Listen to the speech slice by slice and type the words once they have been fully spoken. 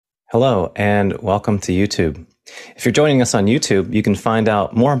Hello, and welcome to YouTube. If you're joining us on YouTube, you can find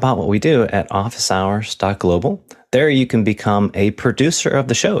out more about what we do at officehours.global. There you can become a producer of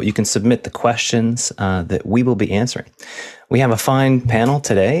the show. You can submit the questions that we will be answering. We have a fine panel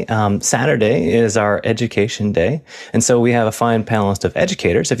today. Saturday is our education day, and so we have a fine panelist of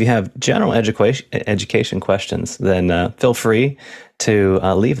educators. If you have general education questions, then feel free to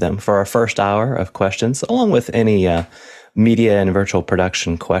leave them for our first hour of questions, along with any media and virtual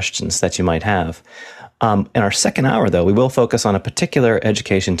production questions that you might have. In our second hour, though, we will focus on a particular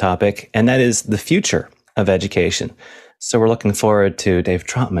education topic, and that is the future of education. So we're looking forward to Dave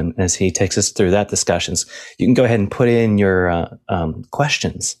Trotman as he takes us through that discussions. You can go ahead and put in your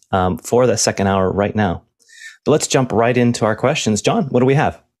questions for the second hour right now. But let's jump right into our questions. John, what do we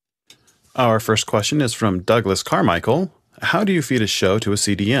have? Our first question is from Douglas Carmichael. How do you feed a show to a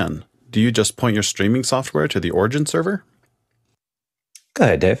CDN? Do you just point your streaming software to the origin server? Go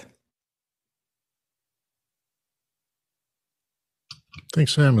ahead, Dave. I think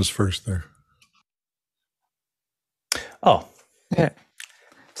Sam is first there. Oh. Yeah.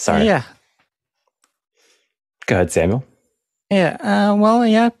 Sorry. Yeah. Go ahead, Samuel.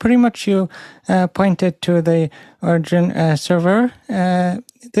 Yeah. Pretty much you pointed to the origin server.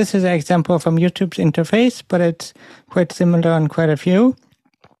 This is an example from YouTube's interface, but it's quite similar on quite a few.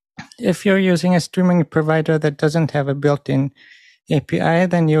 If you're using a streaming provider that doesn't have a built-in API,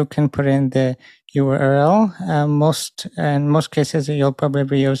 then you can put in the URL. In most cases, you'll probably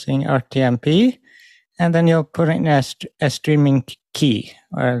be using RTMP, and then you'll put in a streaming key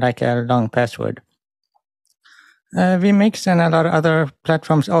or like a long password. vMix and a lot of other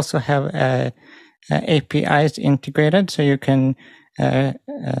platforms also have APIs integrated, so you can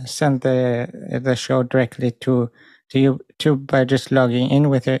send the show directly to YouTube by just logging in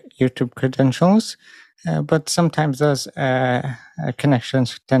with your YouTube credentials. But sometimes those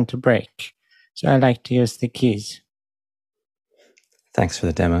connections tend to break. So I like to use the keys. Thanks for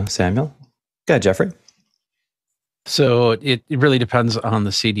the demo, Samuel. Go ahead, Jeffrey. So it really depends on the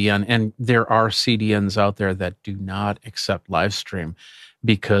CDN. And there are CDNs out there that do not accept live stream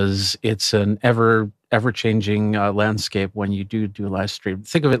because it's an ever-changing landscape when you do live stream.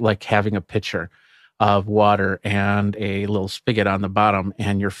 Think of it like having a pitcher of water and a little spigot on the bottom,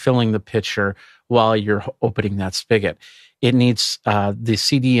 and you're filling the pitcher while you're opening that spigot. It needs the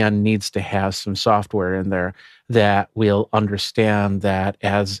CDN needs to have some software in there that will understand that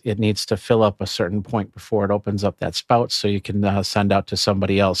as it needs to fill up a certain point before it opens up that spout, so you can send out to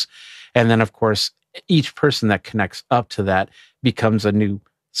somebody else. And then, of course, each person that connects up to that becomes a new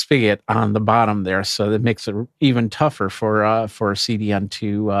spigot on the bottom there. So that makes it even tougher for a CDN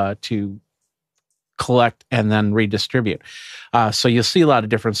to collect and then redistribute. So you'll see a lot of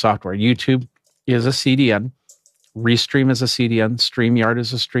different software. YouTube is a CDN. Restream is a CDN. StreamYard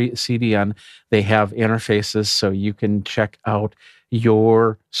is a CDN. They have interfaces so you can check out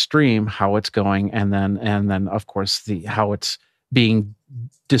your stream, how it's going, and then of course how it's being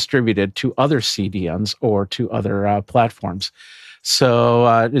distributed to other CDNs or to other platforms. So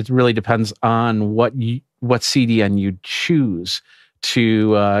it really depends on what CDN you choose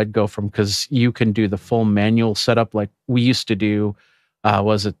to go from, because you can do the full manual setup like we used to do.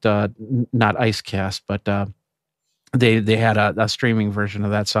 Was it not IceCast, but they had a streaming version of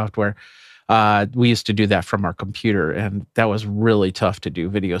that software. We used to do that from our computer, and that was really tough to do.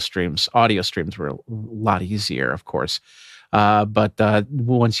 Video streams, audio streams were a lot easier, of course. But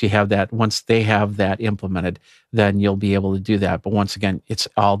once they have that implemented, then you'll be able to do that. But once again, it's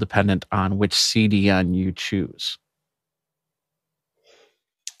all dependent on which CDN you choose.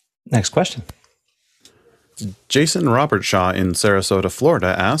 Next question. Jason Robertshaw in Sarasota,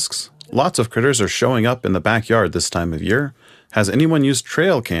 Florida asks, lots of critters are showing up in the backyard this time of year. Has anyone used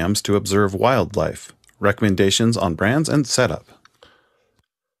trail cams to observe wildlife? Recommendations on brands and setup.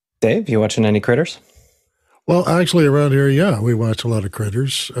 Dave, you watching any critters? Well, actually around here, yeah, we watch a lot of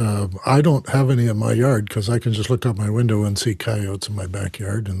critters. I don't have any in my yard because I can just look out my window and see coyotes in my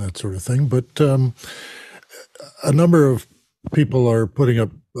backyard and that sort of thing. But a number of people are putting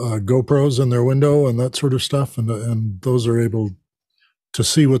up GoPros in their window and that sort of stuff, and those are able to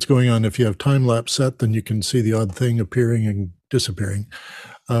see what's going on. If you have time-lapse set, then you can see the odd thing appearing and disappearing.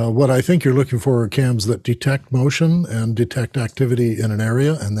 What I think you're looking for are cams that detect motion and detect activity in an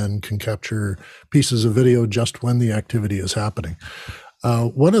area and then can capture pieces of video just when the activity is happening.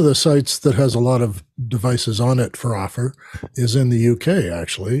 One of the sites that has a lot of devices on it for offer is in the UK,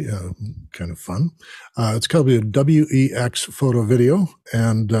 actually, kind of fun. It's called WEX Photo Video,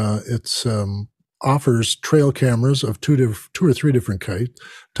 and it's offers trail cameras of two or three different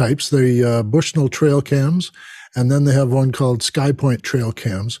types. The Bushnell trail cams And then they have one called SkyPoint trail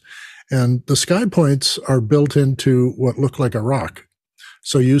cams. And the SkyPoints are built into what look like a rock.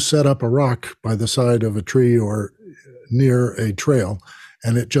 So you set up a rock by the side of a tree or near a trail,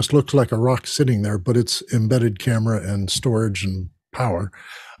 and it just looks like a rock sitting there, but it's embedded camera and storage and power,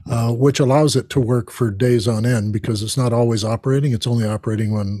 which allows it to work for days on end because it's not always operating. It's only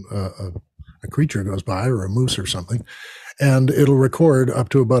operating when a creature goes by or a moose or something. And it'll record up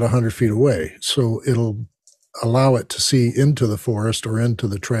to about 100 feet away. So it'll allow it to see into the forest or into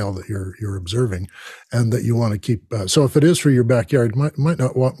the trail that you're observing and that you want to keep. So if it is for your backyard, might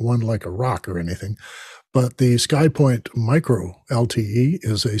not want one like a rock or anything. But the SkyPoint Micro LTE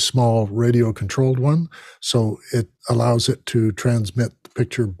is a small radio controlled one. So it allows it to transmit the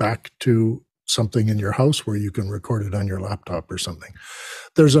picture back to something in your house where you can record it on your laptop or something.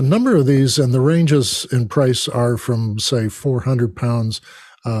 There's a number of these, and the ranges in price are from, say, 400 pounds.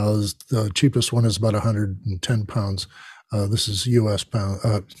 The cheapest one is about 110 pounds. This is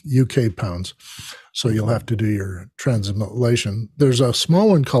UK pounds. So you'll have to do your translation. There's a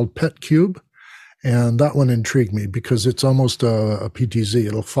small one called Pet Cube, and that one intrigued me because it's almost a PTZ.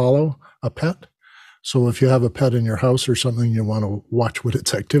 It'll follow a pet. So if you have a pet in your house or something, you want to watch what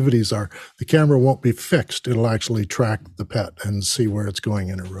its activities are. The camera won't be fixed. It'll actually track the pet and see where it's going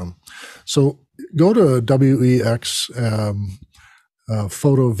in a room. So go to WEX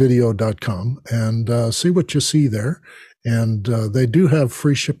photovideo.com and see what you see there. And they do have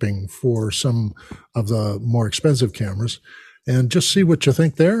free shipping for some of the more expensive cameras. And just see what you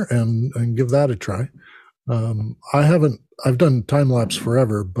think there and give that a try. I've done time-lapse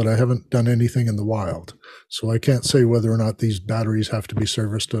forever, but I haven't done anything in the wild. So I can't say whether or not these batteries have to be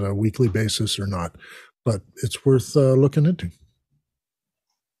serviced on a weekly basis or not, but it's worth looking into.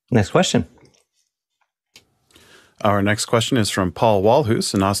 Next question. Our next question is from Paul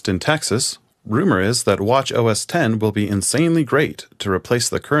Walhus in Austin, Texas. Rumor is that Watch OS 10 will be insanely great to replace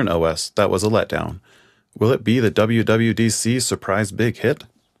the current OS that was a letdown. Will it be the WWDC surprise big hit?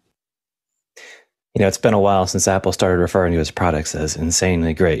 You know, it's been a while since Apple started referring to its products as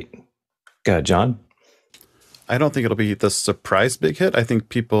insanely great. Go ahead, John. I don't think it'll be the surprise big hit. I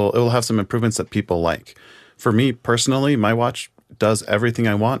think it will have some improvements that people like. For me personally, my watch does everything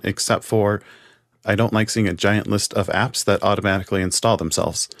I want except for I don't like seeing a giant list of apps that automatically install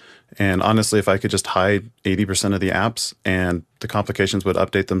themselves. And honestly, if I could just hide 80% of the apps and the complications would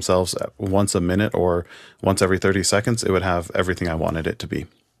update themselves once a minute or once every 30 seconds, it would have everything I wanted it to be.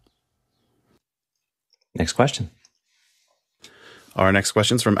 Next question. Our next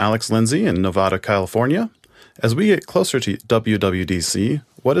question is from Alex Lindsay in Nevada, California. As we get closer to WWDC,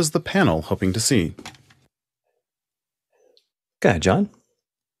 what is the panel hoping to see? Go ahead, John.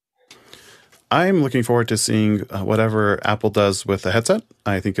 I'm looking forward to seeing whatever Apple does with the headset.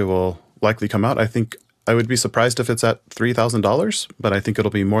 I think it will likely come out. I think I would be surprised if it's at $3,000, but I think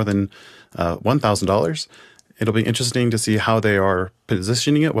it'll be more than $1,000. It'll be interesting to see how they are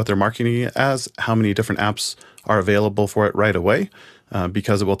positioning it, what they're marketing it as, how many different apps are available for it right away,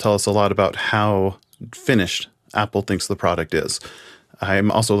 because it will tell us a lot about how finished Apple thinks the product is.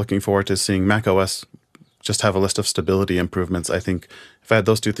 I'm also looking forward to seeing macOS just have a list of stability improvements. I think if I had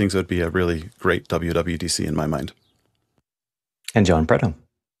those two things, it would be a really great WWDC in my mind. And John Predham.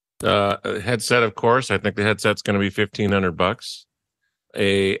 Headset, of course. I think the headset's going to be $1,500.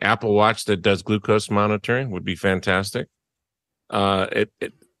 A Apple Watch that does glucose monitoring would be fantastic. AI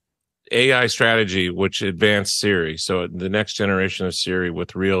strategy, which advanced Siri. So the next generation of Siri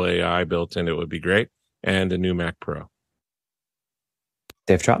with real AI built in, it would be great. And a new Mac Pro.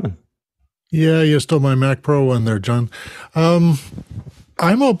 Dave Trotman. Yeah, you stole my Mac Pro one there, John. I'm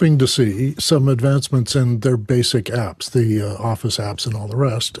hoping to see some advancements in their basic apps, the Office apps and all the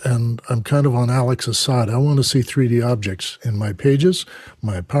rest. And I'm kind of on Alex's side. I want to see 3D objects in my pages,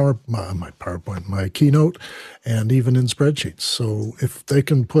 my PowerPoint, my Keynote, and even in spreadsheets. So if they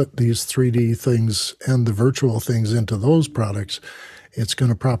can put these 3D things and the virtual things into those products, it's going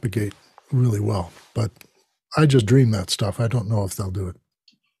to propagate really well. But I just dream that stuff. I don't know if they'll do it.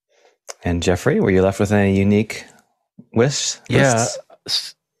 And Jeffrey, were you left with any unique lists? Yeah.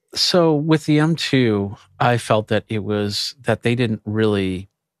 So with the M2, I felt that they didn't really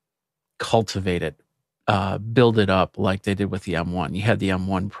cultivate it, build it up like they did with the M1. You had the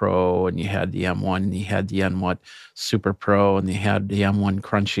M1 Pro and you had the M1 and you had the M1 Super Pro and you had the M1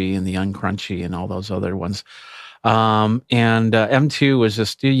 Crunchy and the Uncrunchy and all those other ones. And M2 was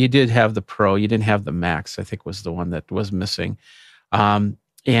just, you did have the Pro, you didn't have the Max, I think was the one that was missing. And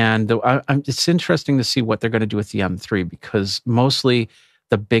it's interesting to see what they're going to do with the M3 because mostly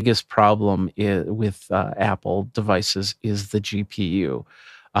the biggest problem with Apple devices is the GPU.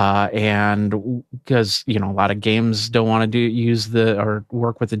 And because a lot of games don't want to use or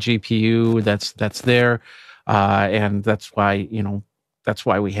work with the GPU that's there, and that's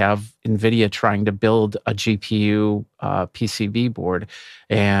why we have NVIDIA trying to build a GPU PCB board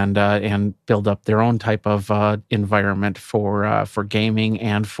and build up their own type of environment for gaming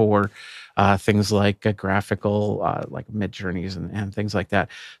and for things like graphical, like Midjourneys and things like that.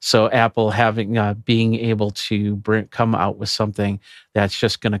 So Apple being able to come out with something that's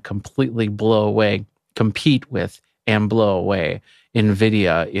just going to completely compete with and blow away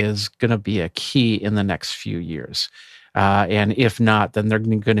NVIDIA is going to be a key in the next few years. And if not, then they're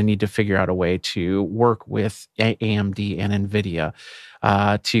going to need to figure out a way to work with AMD and NVIDIA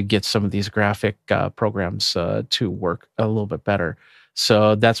to get some of these graphic programs to work a little bit better.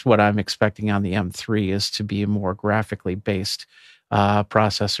 So that's what I'm expecting on the M3 is to be a more graphically based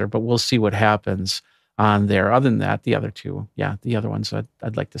processor. But we'll see what happens on there. Other than that, the other ones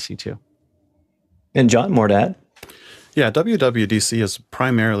I'd like to see too. And John, more to add? Yeah, WWDC is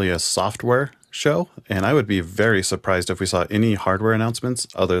primarily a software show, and I would be very surprised if we saw any hardware announcements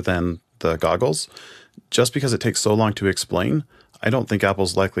other than the goggles. Just because it takes so long to explain, I don't think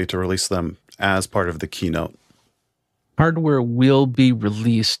Apple's likely to release them as part of the keynote. Hardware will be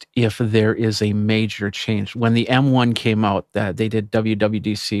released if there is a major change. When the M1 came out, they did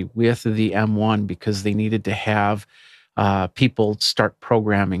WWDC with the M1 because they needed to have people start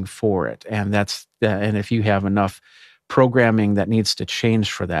programming for it, and and if you have enough programming that needs to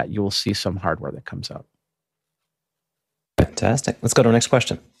change for that, you will see some hardware that comes out. Fantastic. Let's go to our next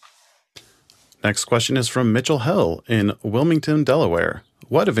question. Next question is from Mitchell Hill in Wilmington, Delaware.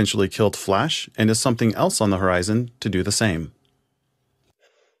 What eventually killed Flash, and is something else on the horizon to do the same?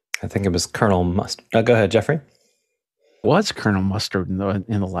 I think it was Colonel Mustard. Go ahead, Jeffrey. Was Colonel Mustard in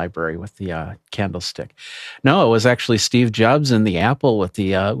the library with the candlestick? No, it was actually Steve Jobs and the Apple with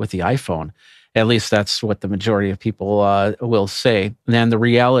the iPhone. At least that's what the majority of people will say. And then the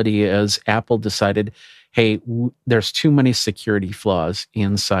reality is Apple decided, hey, there's too many security flaws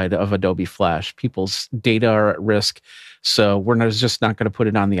inside of Adobe Flash. People's data are at risk. So we're just not going to put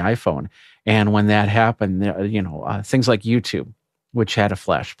it on the iPhone. And when that happened, things like YouTube, which had a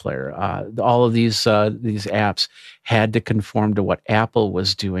Flash player, all of these apps had to conform to what Apple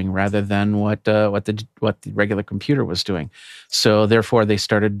was doing rather than what the regular computer was doing. So therefore, they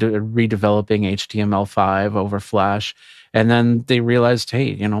started redeveloping HTML5 over Flash, and then they realized,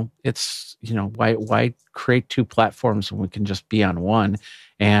 hey, it's why create two platforms when we can just be on one?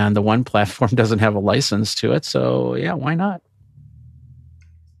 And the one platform doesn't have a license to it, so yeah, why not?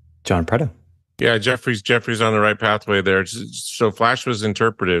 John Preto. Yeah, Jeffrey's on the right pathway there. So Flash was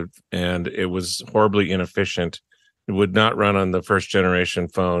interpretive, and it was horribly inefficient. It would not run on the first generation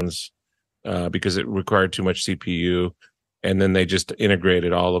phones because it required too much CPU. And then they just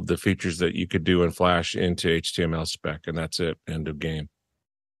integrated all of the features that you could do in Flash into HTML spec, and that's it. End of game.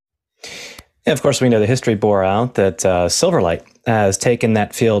 And of course, we know the history bore out that Silverlight has taken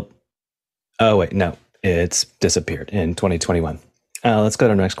that field. Oh, wait, no, it's disappeared in 2021. Let's go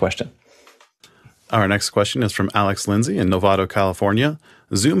to the next question. Our next question is from Alex Lindsay in Novato, California.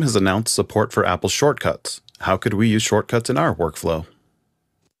 Zoom has announced support for Apple shortcuts. How could we use shortcuts in our workflow?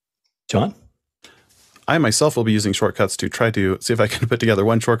 John? I myself will be using shortcuts to try to see if I can put together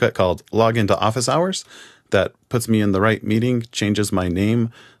one shortcut called Log into Office Hours that puts me in the right meeting, changes my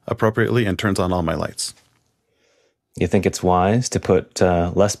name appropriately, and turns on all my lights. You think it's wise to put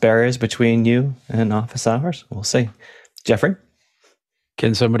less barriers between you and office hours? We'll see. Jeffrey?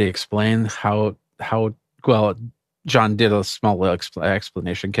 Can somebody explain how well, John did a small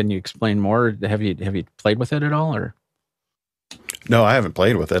explanation. Can you explain more? Have you played with it at all, or? No, I haven't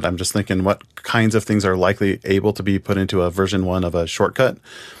played with it. I'm just thinking what kinds of things are likely able to be put into a version 1 of a shortcut.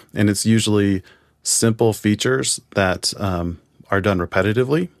 And it's usually simple features that are done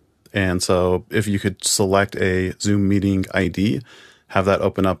repetitively. And so if you could select a Zoom meeting ID, have that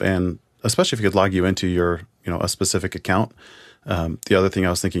open up, and especially if you could log you into your, a specific account. The other thing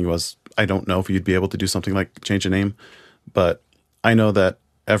I was thinking was, I don't know if you'd be able to do something like change a name, but I know that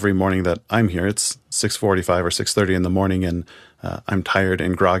every morning that I'm here, it's 6:45 or 6:30 in the morning, and I'm tired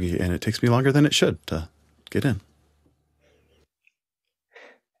and groggy, and it takes me longer than it should to get in.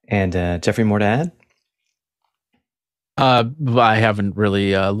 And Jeffrey, more to add? I haven't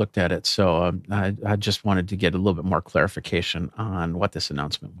really looked at it, so I just wanted to get a little bit more clarification on what this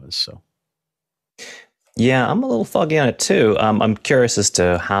announcement was. So, yeah, I'm a little foggy on it too. I'm curious as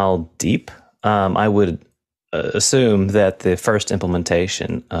to how deep. I would assume that the first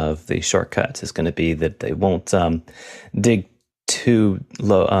implementation of the shortcuts is going to be that they won't dig too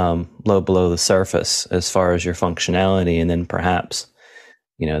low below the surface as far as your functionality, and then perhaps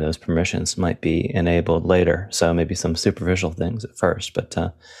those permissions might be enabled later. So maybe some superficial things at first, but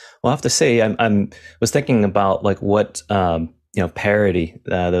we'll have to see. I was thinking about like what parity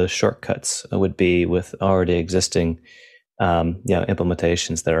those shortcuts would be with already existing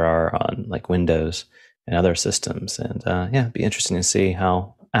implementations that are on like Windows and other systems, and it'd be interesting to see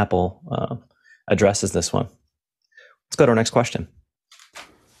how Apple addresses this one. Let's go to our next question.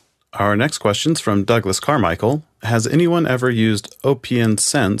 Our next question's from Douglas Carmichael. Has anyone ever used OPN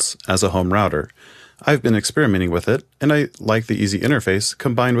Sense as a home router? I've been experimenting with it, and I like the easy interface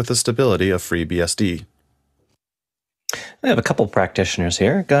combined with the stability of FreeBSD. I have a couple practitioners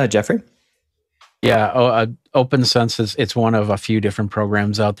here. Go ahead, Jeffrey. Yeah, OPNsense it's one of a few different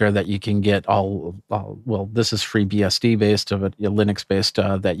programs out there that you can get this is FreeBSD based, Linux based,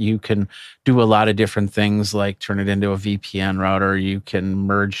 that you can do a lot of different things like turn it into a VPN router. You can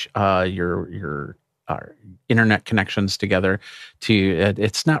merge your internet connections together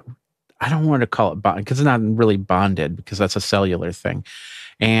it's not, I don't want to call it bonded because it's not really bonded because that's a cellular thing.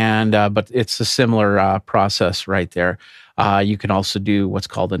 And but it's a similar process right there. You can also do what's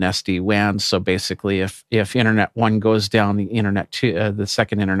called an SD-WAN. So basically, if internet one goes down, the internet two, the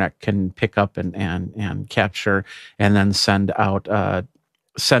second internet can pick up and capture and then send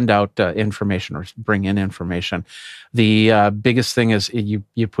out information or bring in information. The biggest thing is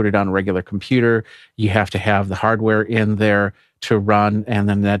you put it on a regular computer. You have to have the hardware in there to run, and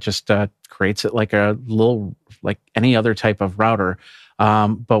then that just creates it like like any other type of router.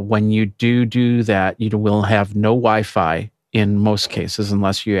 But when you do that, you will have no Wi-Fi in most cases,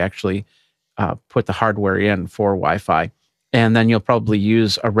 unless you actually put the hardware in for Wi-Fi. And then you'll probably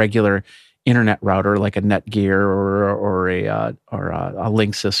use a regular internet router like a Netgear or a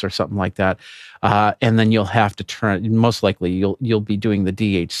Linksys or something like that. And then you'll have to most likely you'll be doing the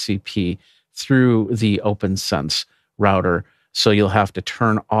DHCP through the OPNsense router. So you'll have to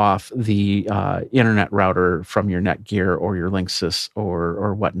turn off the internet router from your Netgear or your Linksys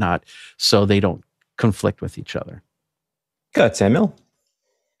or whatnot, so they don't conflict with each other. Go ahead, Samuel.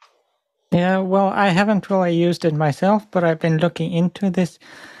 Yeah, well, I haven't really used it myself, but I've been looking into this,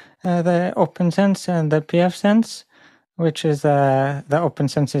 the OPNsense and the pfSense, which is the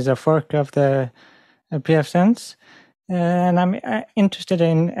OPNsense is a fork of the pfSense. And I'm interested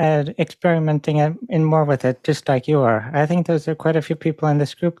in experimenting in more with it, just like you are. I think there's quite a few people in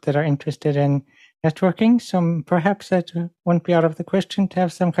this group that are interested in networking, so perhaps that won't be out of the question to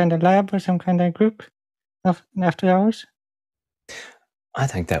have some kind of lab or some kind of group after hours. I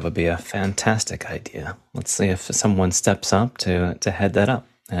think that would be a fantastic idea. Let's see if someone steps up to head that up,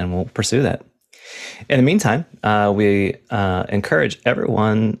 and we'll pursue that. In the meantime, we encourage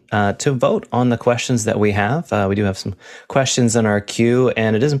everyone to vote on the questions that we have. We do have some questions in our queue,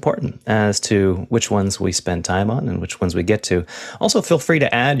 and it is important as to which ones we spend time on and which ones we get to. Also, feel free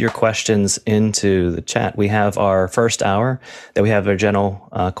to add your questions into the chat. We have our first hour that we have our general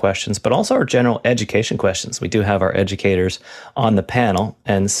questions, but also our general education questions. We do have our educators on the panel,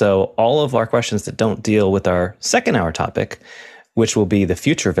 and so all of our questions that don't deal with our second hour topic, which will be the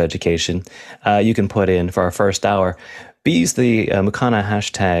future of education, you can put in for our first hour. Use the Mukana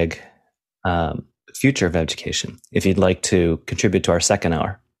hashtag future of education if you'd like to contribute to our second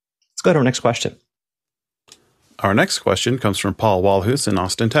hour. Let's go to our next question. Our next question comes from Paul Walhus in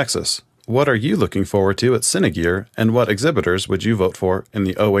Austin, Texas. What are you looking forward to at Cinegear, and what exhibitors would you vote for in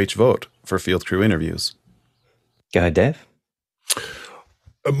the OH vote for field crew interviews? Go ahead, Dave.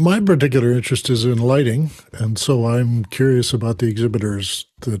 My particular interest is in lighting, and so I'm curious about the exhibitors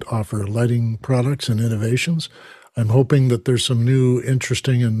that offer lighting products and innovations. I'm hoping that there's some new,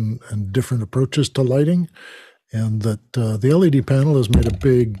 interesting, and different approaches to lighting, and that the LED panel has made a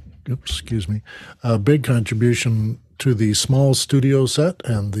big contribution to the small studio set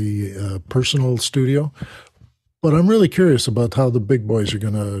and the personal studio. But I'm really curious about how the big boys are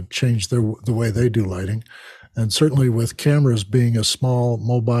going to change the way they do lighting. And certainly with cameras being a small,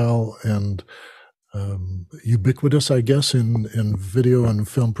 mobile, and ubiquitous, I guess, in video and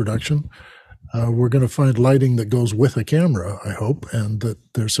film production, we're going to find lighting that goes with a camera, I hope, and that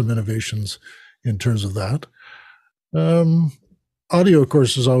there's some innovations in terms of that. Audio, of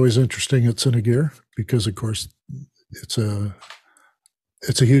course, is always interesting at Cinegear because, of course, it's a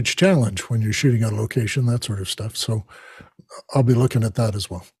huge challenge when you're shooting on location, that sort of stuff. So I'll be looking at that as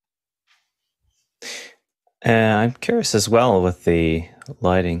well. I'm curious as well with the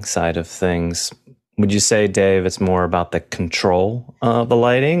lighting side of things. Would you say, Dave, it's more about the control of the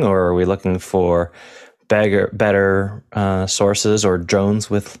lighting, or are we looking for better sources or drones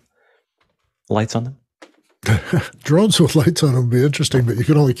with lights on them? Drones with lights on them would be interesting, but you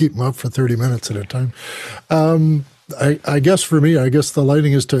can only keep them up for 30 minutes at a time. I guess for me, I guess the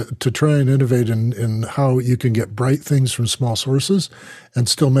lighting is to try and innovate in how you can get bright things from small sources and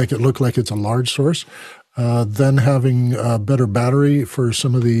still make it look like it's a large source. Then having better battery for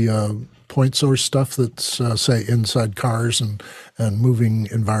some of the point source stuff that's, say, inside cars and moving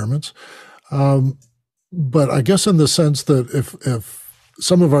environments. But I guess in the sense that if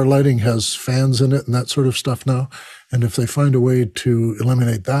some of our lighting has fans in it and that sort of stuff now, and if they find a way to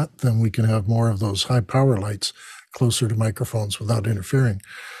eliminate that, then we can have more of those high power lights closer to microphones without interfering.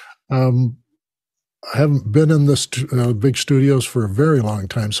 I haven't been in this big studios for a very long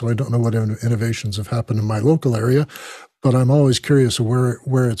time, so I don't know what innovations have happened in my local area, but I'm always curious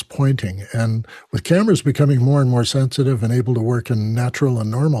where it's pointing. And with cameras becoming more and more sensitive and able to work in natural and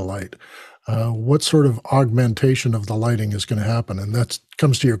normal light, what sort of augmentation of the lighting is going to happen? And that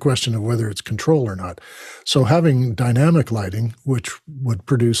comes to your question of whether it's control or not. So having dynamic lighting, which would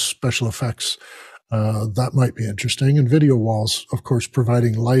produce special effects, that might be interesting. And video walls, of course,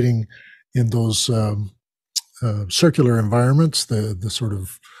 providing lighting in those circular environments, the sort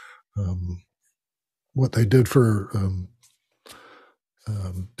of what they did for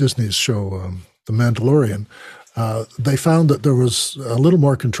Disney's show, The Mandalorian. They found that there was a little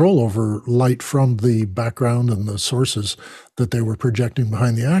more control over light from the background and the sources that they were projecting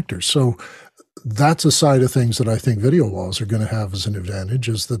behind the actors. So that's a side of things that I think video walls are going to have as an advantage,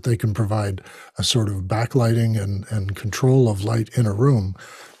 is that they can provide a sort of backlighting and control of light in a room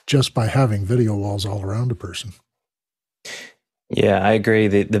just by having video walls all around a person. Yeah, I agree.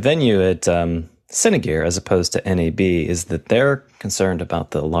 The venue at Cinegear, as opposed to NAB, is that they're concerned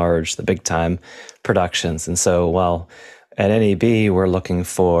about the big time productions. And so while at NAB we're looking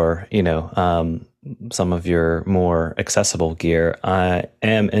for, some of your more accessible gear, I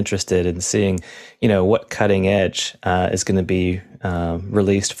am interested in seeing, what cutting edge is going to be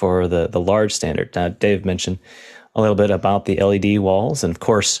released for the large standard. Now, Dave mentioned a little bit about the LED walls, and of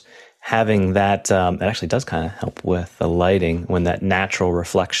course, having that, it actually does kind of help with the lighting when that natural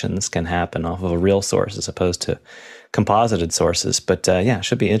reflections can happen off of a real source as opposed to composited sources. But it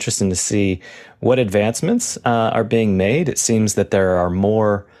should be interesting to see what advancements are being made. It seems that there are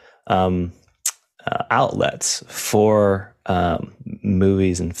more outlets for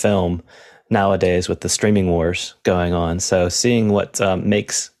movies and film nowadays with the streaming wars going on. So seeing what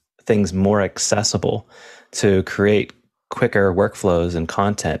makes things more accessible to create quicker workflows and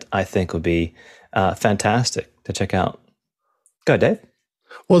content, I think would be fantastic to check out. Go ahead, Dave.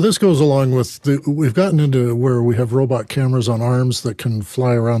 Well, this goes along with we've gotten into where we have robot cameras on arms that can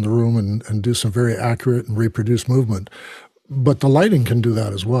fly around the room and do some very accurate and reproduce movement. But the lighting can do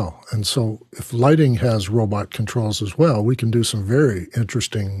that as well. And so if lighting has robot controls as well, we can do some very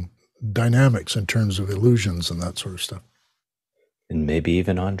interesting dynamics in terms of illusions and that sort of stuff. And maybe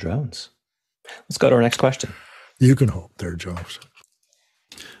even on drones. Let's go to our next question. You can hope there, Jones.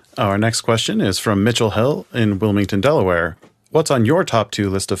 Our next question is from Mitchell Hill in Wilmington, Delaware. What's on your top 2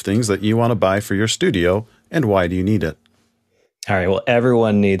 list of things that you want to buy for your studio, and why do you need it? All right, well,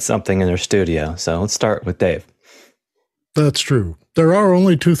 everyone needs something in their studio, so let's start with Dave. That's true. There are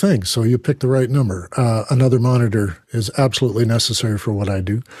only 2 things, so you picked the right number. Another monitor is absolutely necessary for what I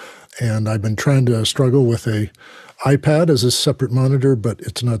do, and I've been trying to struggle with a iPad as a separate monitor, but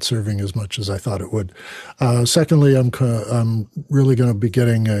it's not serving as much as I thought it would. Secondly, I'm really going to be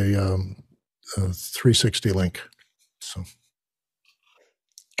getting a 360 link. So,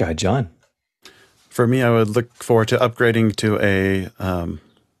 go ahead, John. For me, I would look forward to upgrading to a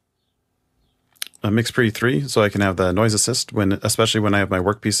MixPre 3, so I can have the noise assist especially when I have my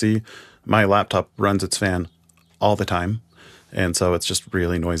work PC. My laptop runs its fan all the time, and so it's just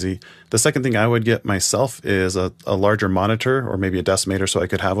really noisy. The second thing I would get myself is a larger monitor, or maybe a decimator, so I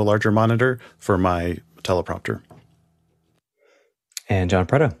could have a larger monitor for my teleprompter. And John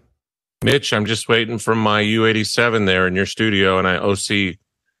Preto. Mitch, I'm just waiting for my U87 there in your studio, and I OC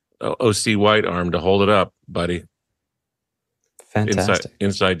white arm to hold it up, buddy. Fantastic.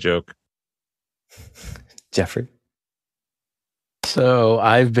 Inside joke. Jeffrey. So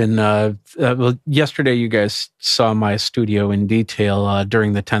I've been, yesterday you guys saw my studio in detail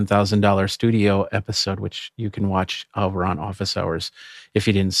during the $10,000 studio episode, which you can watch over on Office Hours if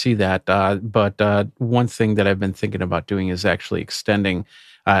you didn't see that. But one thing that I've been thinking about doing is actually extending.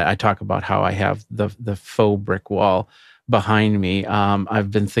 I talk about how I have the faux brick wall behind me.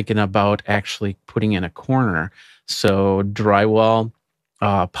 I've been thinking about actually putting in a corner. So drywall,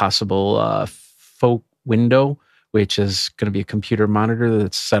 possible faux window, which is going to be a computer monitor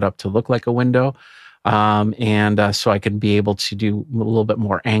that's set up to look like a window. And so I can be able to do a little bit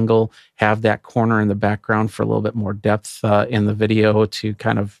more angle, have that corner in the background for a little bit more depth in the video to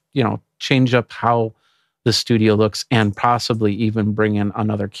kind of, change up how the studio looks, and possibly even bring in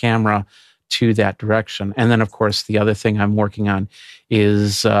another camera to that direction. And then, of course, the other thing I'm working on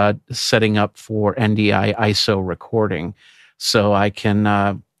is setting up for NDI ISO recording. So I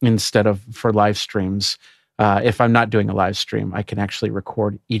can, instead of for live streams, if I'm not doing a live stream, I can actually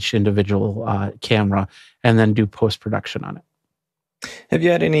record each individual camera and then do post-production on it. Have you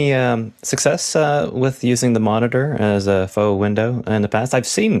had any success with using the monitor as a faux window in the past? I've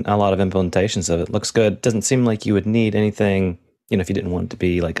seen a lot of implementations of it. Looks good. Doesn't seem like you would need anything, if you didn't want it to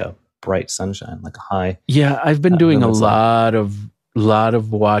be like a bright sunshine, like a high. Yeah, I've been doing a lot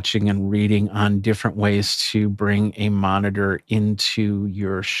of watching and reading on different ways to bring a monitor into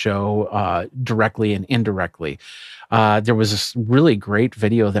your show directly and indirectly. There was this really great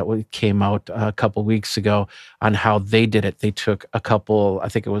video that came out a couple weeks ago on how they did it. They took a couple, I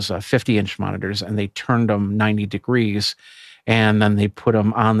think it was 50-inch monitors, and they turned them 90 degrees, and then they put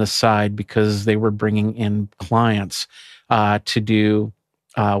them on the side because they were bringing in clients to do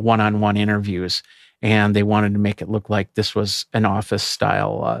one-on-one interviews. And they wanted to make it look like this was an office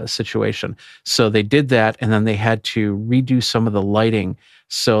style situation. So they did that, and then they had to redo some of the lighting.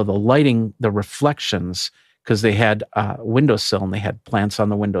 So the reflections, because they had a windowsill and they had plants on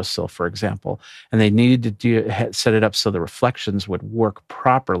the windowsill, for example, and they needed to set it up so the reflections would work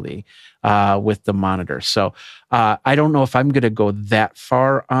properly with the monitor. So I don't know if I'm going to go that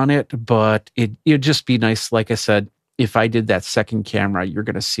far on it, but it'd just be nice. Like I said, if I did that second camera, you're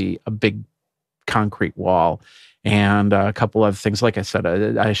going to see a big concrete wall and a couple other things. Like I said,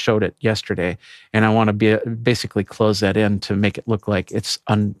 I showed it yesterday, and I want to basically close that in to make it look like it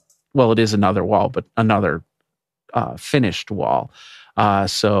is another wall, but another finished wall.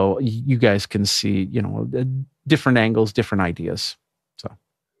 So you guys can see, different angles, different ideas. So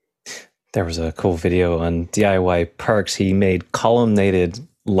there was a cool video on DIY Perks. He made columnated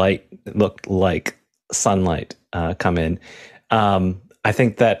light that looked like sunlight come in. I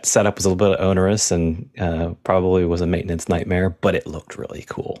think that setup was a little bit onerous and probably was a maintenance nightmare, but it looked really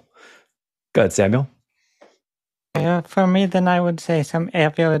cool. Go ahead, Samuel. Yeah, for me, then I would say some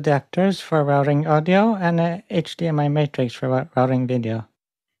AVIO adapters for routing audio and a HDMI matrix for routing video.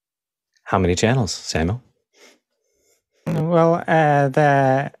 How many channels, Samuel? Well,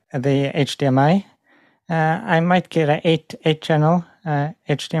 the HDMI, I might get a 8 channel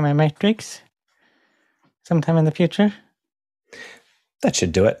HDMI matrix sometime in the future. That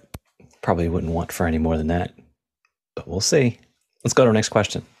should do it. Probably wouldn't want for any more than that, but we'll see. Let's go to our next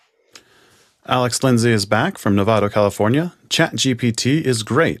question. Alex Lindsay is back from Novato, California. ChatGPT is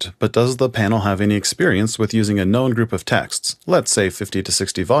great, but does the panel have any experience with using a known group of texts, let's say 50 to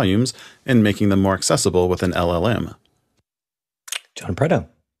 60 volumes, and making them more accessible with an LLM? John Preto.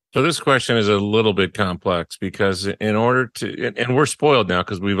 So this question is a little bit complex because in order to, and we're spoiled now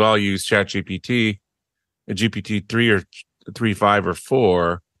because we've all used ChatGPT, GPT-3 or 3.5 or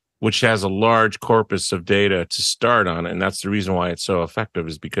 4, which has a large corpus of data to start on. And that's the reason why it's so effective,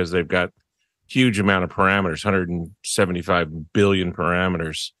 is because they've got huge amount of parameters, 175 billion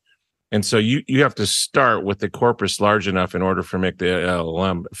parameters. And so you have to start with the corpus large enough in order for make the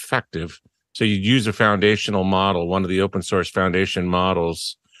LLM effective. So you use a foundational model, one of the open source foundation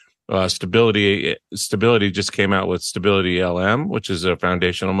models. Stability just came out with Stability LM, which is a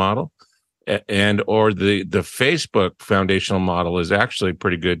foundational model. Or the Facebook foundational model is actually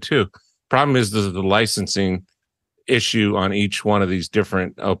pretty good too. Problem is the licensing issue on each one of these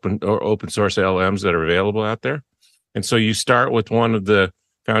different open source LLMs that are available out there. And so you start with one of the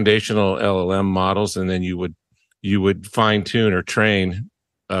foundational LLM models, and then you would fine tune or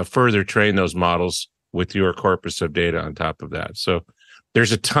further train those models with your corpus of data on top of that. So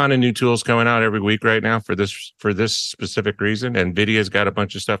there's a ton of new tools coming out every week right now for this specific reason. NVIDIA's got a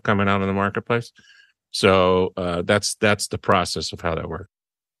bunch of stuff coming out in the marketplace. So that's the process of how that works.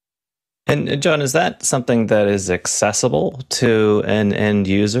 And John, is that something that is accessible to an end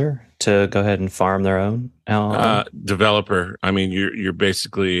user to go ahead and farm their own LLM? Developer. I mean, you're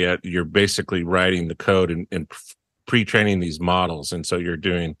basically writing the code and pre-training these models, and so you're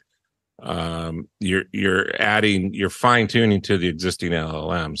doing you're fine-tuning to the existing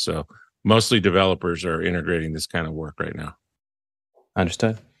LLM. So mostly developers are integrating this kind of work right now.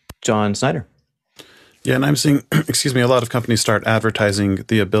 Understood. John Snyder. Yeah, and I'm seeing, a lot of companies start advertising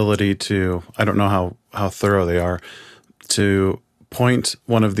the ability to, I don't know how thorough they are, to point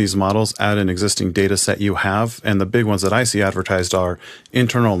one of these models at an existing data set you have. And the big ones that I see advertised are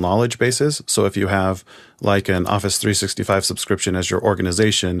internal knowledge bases. So if you have like an Office 365 subscription as your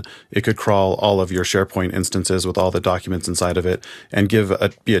organization, it could crawl all of your SharePoint instances with all the documents inside of it and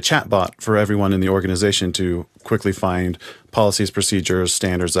be a chat bot for everyone in the organization to quickly find policies, procedures,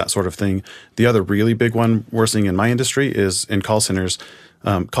 standards, that sort of thing. The other really big one we're seeing in my industry is in call centers.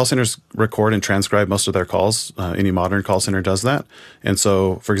 Call centers record and transcribe most of their calls. Any modern call center does that. And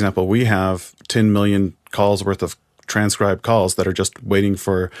so, for example, we have 10 million calls worth of transcribed calls that are just waiting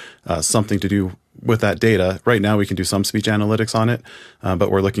for something to do with that data. Right now, we can do some speech analytics on it,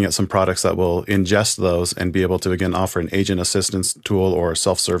 but we're looking at some products that will ingest those and be able to, again, offer an agent assistance tool or a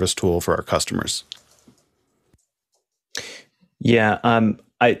self-service tool for our customers. Yeah,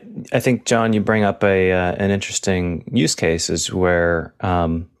 I think, John, you bring up an interesting use case is where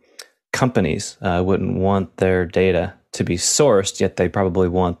companies wouldn't want their data to be sourced, yet they probably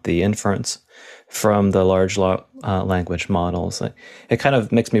want the inference from the large language models. It kind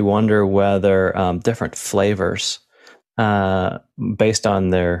of makes me wonder whether different flavors based on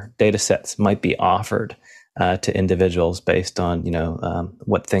their data sets might be offered to individuals based on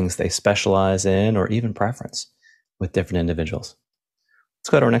what things they specialize in or even preference with different individuals. Let's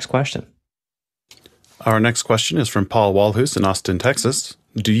go to our next question. Our next question is from Paul Walhus in Austin, Texas.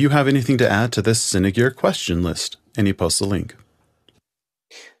 Do you have anything to add to this Synagear question list? And he posts a link.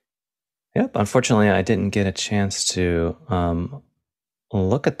 Yep. Unfortunately, I didn't get a chance to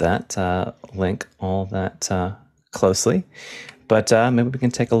look at that link all that closely, but maybe we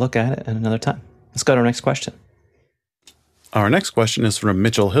can take a look at it at another time. Let's go to our next question. Our next question is from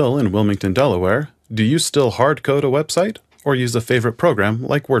Mitchell Hill in Wilmington, Delaware. Do you still hard code a website or use a favorite program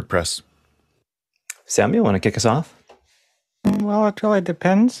like WordPress? Samuel, want to kick us off? Well, it really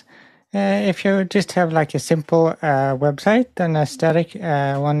depends. If you just have like a simple website, then a static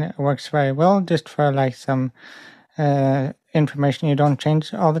one works very well just for like some information you don't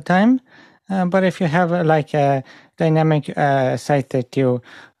change all the time. But if you have like a dynamic site that you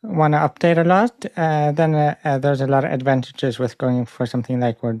want to update a lot, then there's a lot of advantages with going for something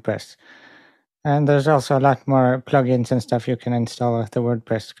like WordPress. And there's also a lot more plugins and stuff you can install with the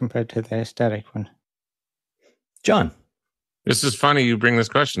WordPress compared to the static one. John. This is funny you bring this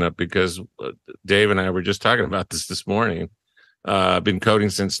question up because Dave and I were just talking about this morning. I've been coding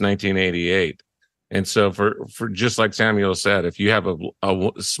since 1988. And so for just like Samuel said, if you have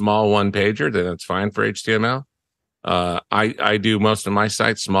a small one pager, then it's fine for HTML. I do most of my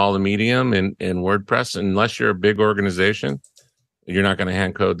sites small to medium in WordPress. Unless you're a big organization, you're not going to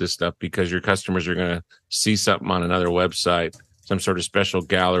hand code this stuff because your customers are going to see something on another website, some sort of special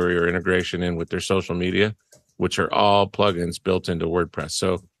gallery or integration in with their social media, which are all plugins built into WordPress.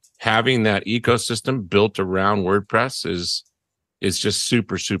 So having that ecosystem built around WordPress is just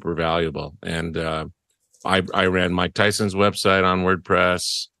super, super valuable. And I ran Mike Tyson's website on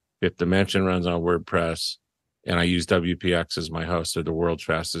WordPress. Fifth Dimension runs on WordPress. And I use WPX as my host of the world's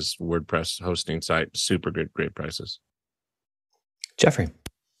fastest WordPress hosting site. Super good, great prices. Jeffrey.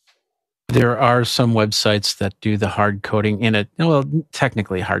 There are some websites that do the hard coding in it. Well,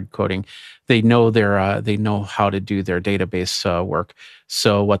 technically hard coding. They know they know how to do their database work.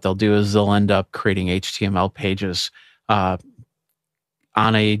 So what they'll do is they'll end up creating HTML pages on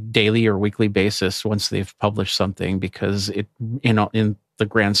a daily or weekly basis once they've published something, because it, in the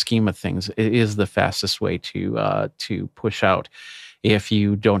grand scheme of things, it is the fastest way to push out. If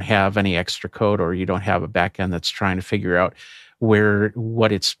you don't have any extra code or you don't have a backend that's trying to figure out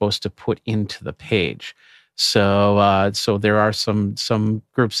what it's supposed to put into the page. So there are some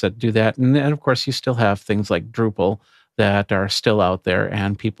groups that do that. And then, of course, you still have things like Drupal that are still out there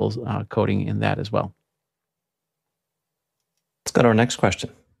and people coding in that as well. Let's go to our next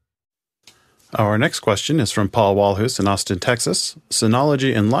question. Our next question is from Paul Walhus in Austin, Texas.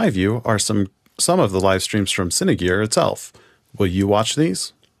 Synology and LiveView are some of the live streams from Synagear itself. Will you watch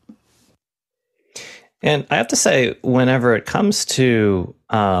these? And I have to say, whenever it comes to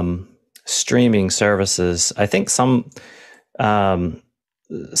streaming services, I think some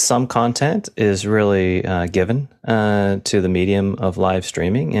content is really given to the medium of live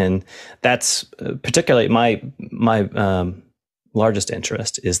streaming, and that's particularly my largest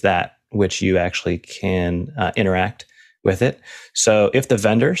interest is that which you actually can interact with it. So if the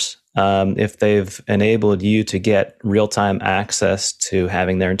vendors, if they've enabled you to get real-time access to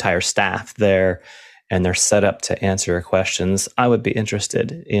having their entire staff there and they're set up to answer your questions, I would be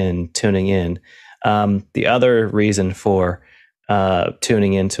interested in tuning in. The other reason for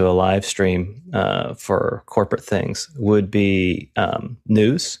tuning into a live stream for corporate things would be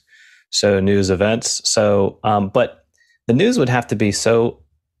news, so news events. So, but the news would have to be so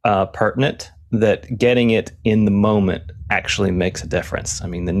pertinent that getting it in the moment actually makes a difference. I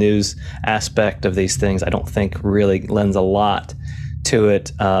mean, the news aspect of these things, I don't think really lends a lot to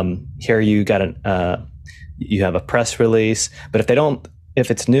it. Here you got you have a press release, but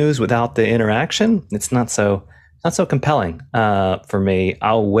if it's news without the interaction, it's not so compelling for me.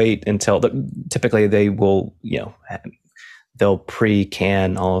 I'll wait until typically they will, they'll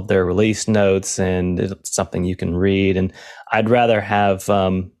pre-can all of their release notes, and it's something you can read. And I'd rather have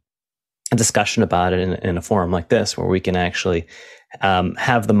a discussion about it in a forum like this, where we can actually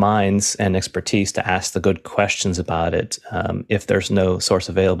have the minds and expertise to ask the good questions about it if there's no source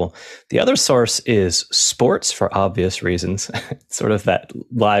available. The other source is sports, for obvious reasons, sort of that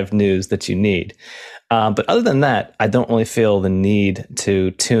live news that you need. But other than that, I don't really feel the need to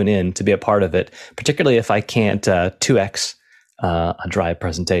tune in to be a part of it, particularly if I can't 2x a dry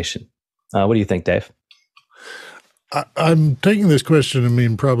presentation. What do you think, Dave? I'm taking this question to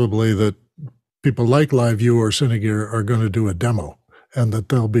mean probably that people like LiveView or Cinegear are going to do a demo, and that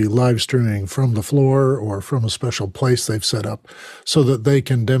they'll be live streaming from the floor or from a special place they've set up so that they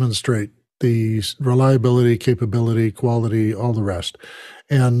can demonstrate the reliability, capability, quality, all the rest.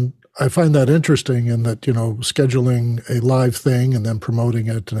 And I find that interesting in that, scheduling a live thing and then promoting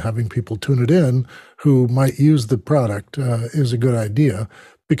it and having people tune it in who might use the product is a good idea,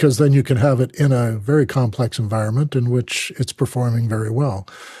 because then you can have it in a very complex environment in which it's performing very well.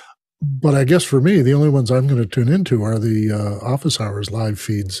 But I guess for me, the only ones I'm going to tune into are the office hours live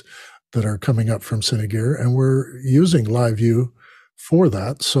feeds that are coming up from Cinegear, and we're using LiveView for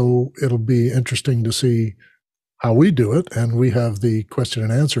that. So it'll be interesting to see how we do it. And we have the question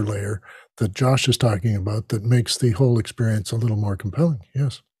and answer layer that Josh is talking about that makes the whole experience a little more compelling.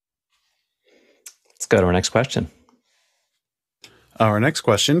 Yes. Let's go to our next question. Our next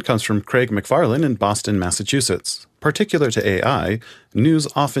question comes from Craig McFarlane in Boston, Massachusetts. Particular to AI, news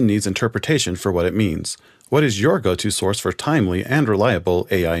often needs interpretation for what it means. What is your go-to source for timely and reliable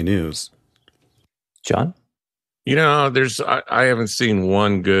AI news? John? I haven't seen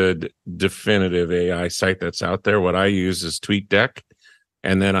one good definitive AI site that's out there. What I use is TweetDeck,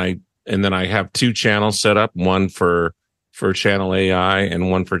 and then I have two channels set up, one for channel AI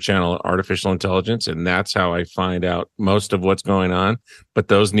and one for channel artificial intelligence, and that's how I find out most of what's going on. But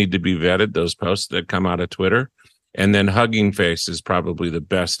those need to be vetted, those posts that come out of Twitter. And then Hugging Face is probably the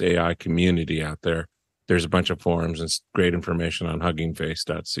best AI community out there. There's a bunch of forums and great information on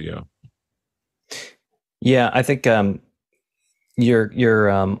huggingface.co. Yeah, I think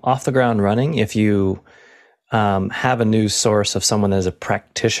you're off the ground running if you have a news source of someone as a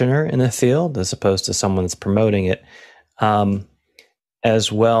practitioner in the field as opposed to someone that's promoting it,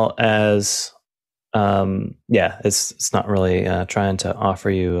 as well as it's not really trying to offer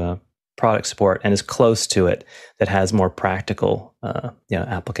you product support and is close to it, that has more practical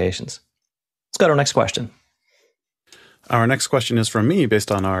applications. Let's go to our next question. Our next question is from me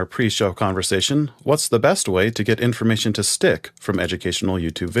based on our pre-show conversation. What's the best way to get information to stick from educational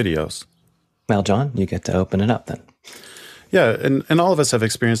YouTube videos? Well, John, you get to open it up then. Yeah, and all of us have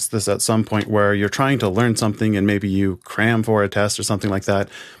experienced this at some point where you're trying to learn something and maybe you cram for a test or something like that.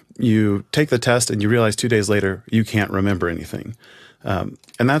 You take the test and you realize 2 days later you can't remember anything. And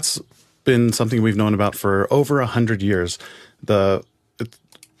that's been something we've known about for over 100 years. The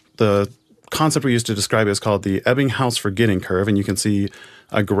concept we used to describe it is called the Ebbinghaus forgetting curve, and you can see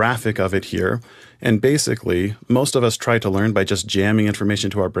a graphic of it here. And basically, most of us try to learn by just jamming information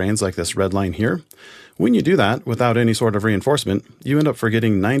to our brains like this red line here. When you do that without any sort of reinforcement, you end up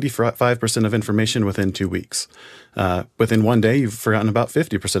forgetting 95% of information within 2 weeks. Within 1 day, you've forgotten about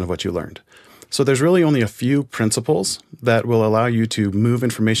 50% of what you learned. So there's really only a few principles that will allow you to move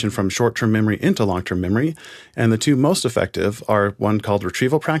information from short-term memory into long-term memory. And the two most effective are one called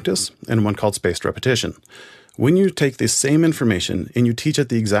retrieval practice and one called spaced repetition. When you take the same information and you teach it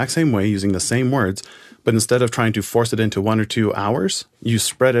the exact same way using the same words, but instead of trying to force it into 1 or 2 hours, you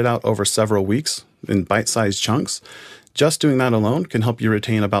spread it out over several weeks in bite-sized chunks. Just doing that alone can help you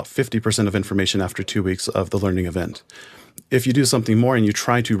retain about 50% of information after 2 weeks of the learning event. If you do something more and you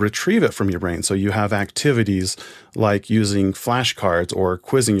try to retrieve it from your brain, so you have activities like using flashcards or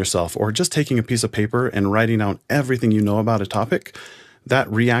quizzing yourself or just taking a piece of paper and writing out everything you know about a topic, that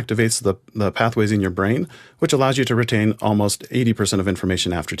reactivates the pathways in your brain, which allows you to retain almost 80% of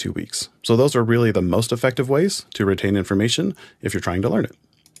information after 2 weeks. So those are really the most effective ways to retain information if you're trying to learn it.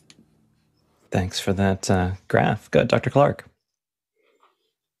 Thanks for that graph. Good. Dr. Clark.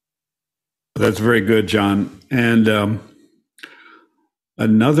 That's very good, John. And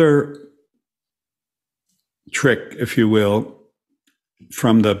another trick, if you will,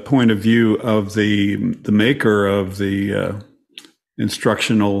 from the point of view of the maker of the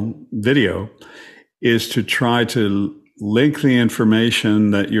instructional video, is to try to link the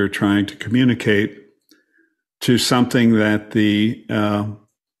information that you're trying to communicate to something that the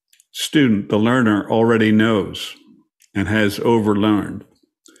student, the learner, already knows and has overlearned.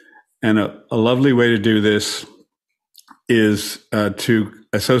 And a lovely way to do this is to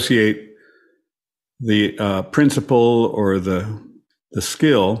associate the principle or the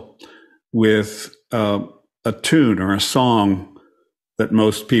skill with a tune or a song that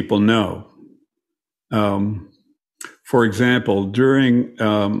most people know. For example, during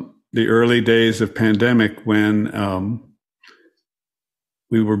the early days of pandemic, when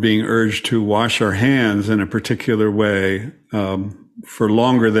we were being urged to wash our hands in a particular way for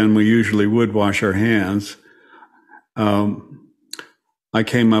longer than we usually would wash our hands, I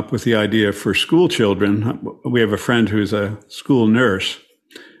came up with the idea for school children. We have a friend who's a school nurse,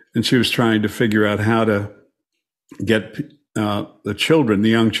 and she was trying to figure out how to get the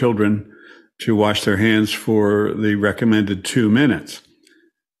young children, to wash their hands for the recommended 2 minutes.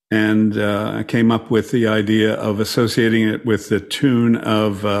 And I came up with the idea of associating it with the tune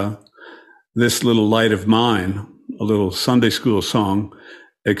of This Little Light of Mine, a little Sunday school song,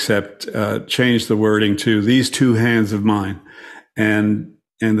 except change the wording to These Two Hands of Mine. And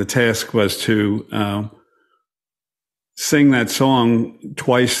the task was to sing that song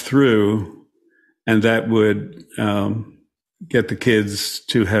twice through, and that would get the kids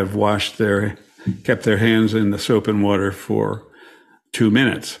to have kept their hands in the soap and water for 2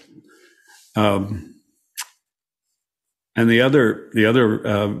 minutes. And the other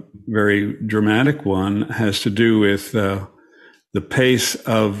very dramatic one has to do with the pace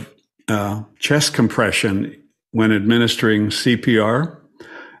of chest compression when administering CPR.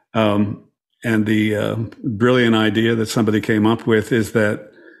 And the brilliant idea that somebody came up with is that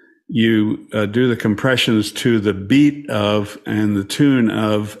you do the compressions to the beat of and the tune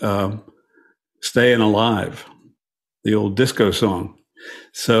of Stayin' Alive, the old disco song.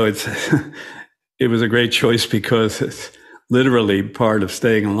 So it was a great choice because it's literally part of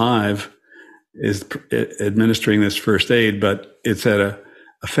staying alive is administering this first aid, but it's at a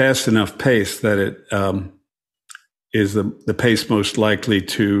fast enough pace that it is the pace most likely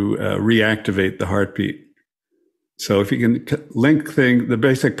to reactivate the heartbeat. So if you can link the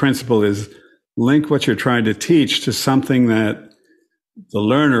basic principle is link what you're trying to teach to something that the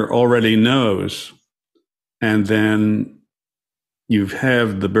learner already knows, and then you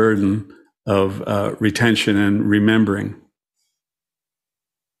have the burden of retention and remembering.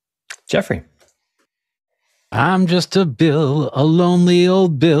 Jeffrey. I'm just a Bill, a lonely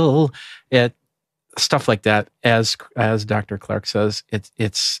old Bill. Stuff like that, as Dr. Clark says,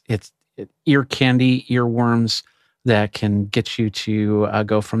 it's ear candy, earworms that can get you to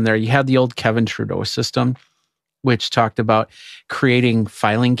go from there. You have the old Kevin Trudeau system, which talked about creating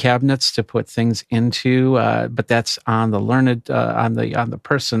filing cabinets to put things into, but that's on the learned, on the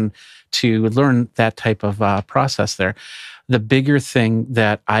person to learn that type of process there. The bigger thing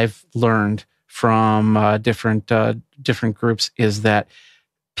that I've learned from different groups is that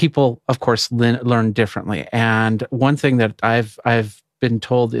people, of course, learn differently. And one thing that I've been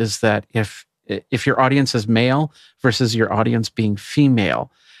told is that if your audience is male versus your audience being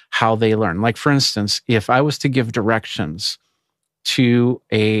female, how they learn. Like, for instance, if I was to give directions to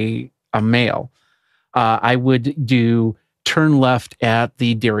a male, I would do turn left at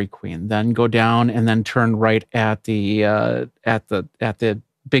the Dairy Queen, then go down and then turn right at the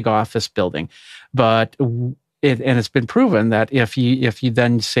big office building. But it's been proven that if you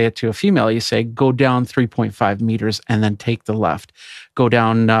then say it to a female, you say, go down 3.5 meters and then take the left. Go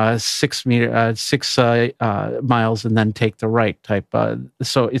down 6 miles and then take the right type.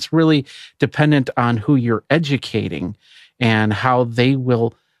 So it's really dependent on who you're educating and how they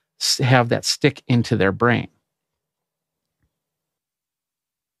will have that stick into their brain.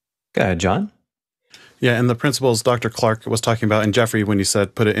 Go ahead, John. Yeah, and the principles Dr. Clark was talking about, and Jeffrey, when you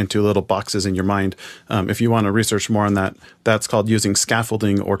said put it into little boxes in your mind, if you want to research more on that, that's called using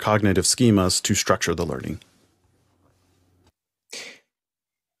scaffolding or cognitive schemas to structure the learning.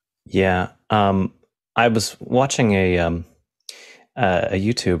 Yeah, I was watching a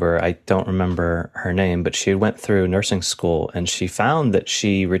YouTuber. I don't remember her name, but she went through nursing school, and she found that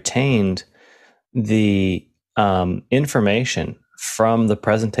she retained the information from the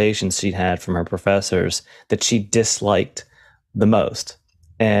presentations she'd had from her professors that she disliked the most.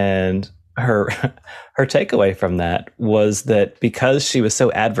 And her takeaway from that was that because she was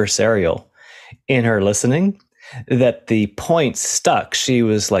so adversarial in her listening, that the points stuck. She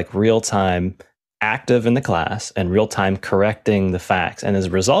was like real time active in the class and real time correcting the facts. And as a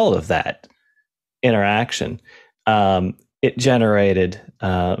result of that interaction, it generated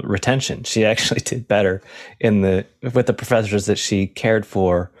retention. She actually did better with the professors that she cared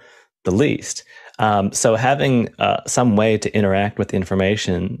for the least. So having some way to interact with the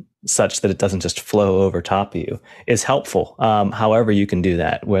information such that it doesn't just flow over top of you is helpful. However you can do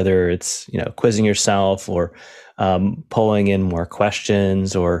that, whether it's quizzing yourself or pulling in more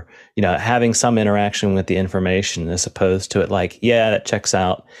questions, or having some interaction with the information as opposed to it like, yeah, that checks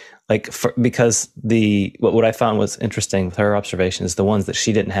out. Because what I found was interesting with her observation is the ones that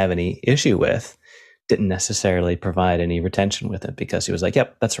she didn't have any issue with didn't necessarily provide any retention with it, because she was like,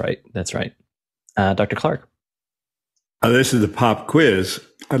 yep, that's right. Dr. Clark. This is the pop quiz.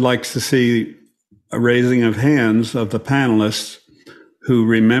 I'd like to see a raising of hands of the panelists who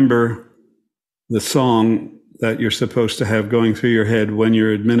remember the song that you're supposed to have going through your head when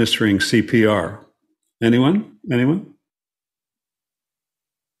you're administering CPR. Anyone?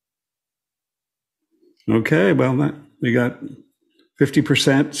 Okay, well, we got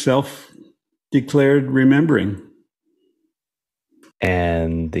 50% self-declared remembering.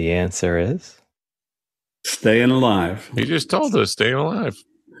 And the answer is? Staying alive. He just told us, staying alive.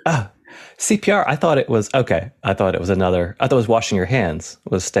 CPR, I thought it was washing your hands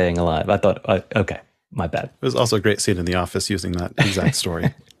was staying alive. I thought, okay, my bad. It was also a great scene in The Office using that exact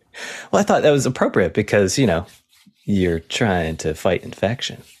story. Well, I thought that was appropriate because, you're trying to fight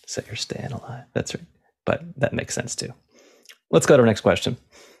infection, so you're staying alive. That's right. But that makes sense too. Let's go to our next question.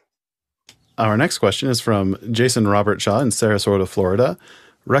 Our next question is from Jason Robert Shaw in Sarasota, Florida.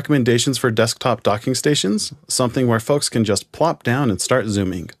 Recommendations for desktop docking stations, something where folks can just plop down and start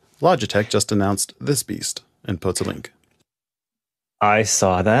zooming. Logitech just announced this beast and puts a link. I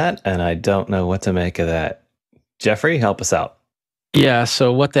saw that, and I don't know what to make of that. Jeffrey, help us out. Yeah,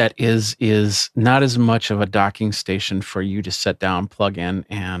 so what that is not as much of a docking station for you to sit down, plug in,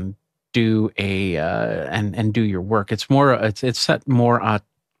 and do and do your work. It's more. It's set more,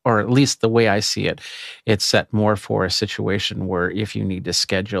 or at least the way I see it, it's set more for a situation where if you need to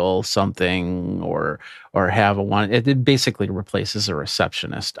schedule something or have it basically replaces a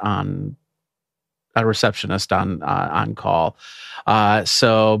receptionist on call.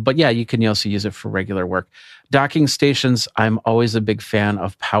 But yeah, you can also use it for regular work. Docking stations, I'm always a big fan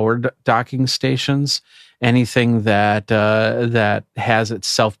of powered docking stations. Anything that has it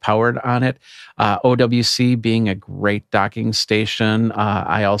self-powered on it. OWC being a great docking station.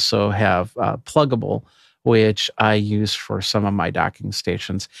 I also have Pluggable, which I use for some of my docking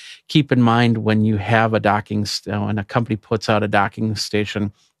stations. Keep in mind when you have when a company puts out a docking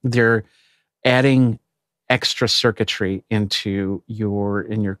station, they're adding extra circuitry into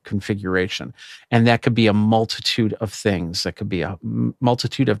your configuration, and that could be a multitude of things. That could be a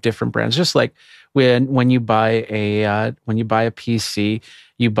multitude of different brands. Just like when you buy a PC,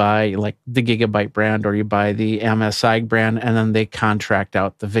 you buy like the Gigabyte brand or you buy the MSI brand, and then they contract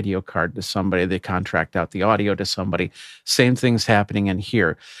out the video card to somebody. They contract out the audio to somebody. Same thing's happening in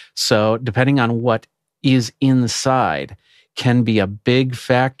here. So depending on what is inside can be a big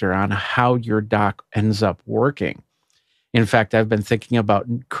factor on how your dock ends up working. In fact, I've been thinking about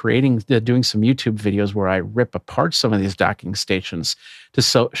doing some YouTube videos where I rip apart some of these docking stations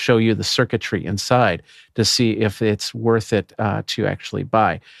to show you the circuitry inside to see if it's worth it to actually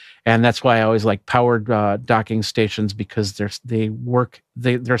buy. And that's why I always like powered docking stations, because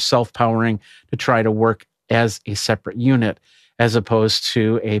they're self-powering to try to work as a separate unit, as opposed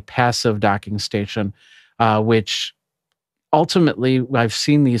to a passive docking station, which ultimately I've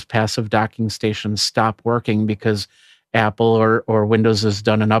seen these passive docking stations stop working because Apple or Windows has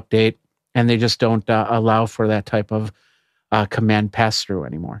done an update and they just don't allow for that type of command pass-through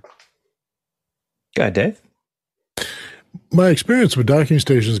anymore. Go ahead, Dave. My experience with docking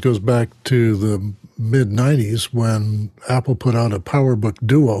stations goes back to the mid-90s when Apple put out a PowerBook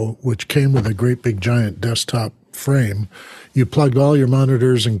Duo, which came with a great big giant desktop frame. You plugged all your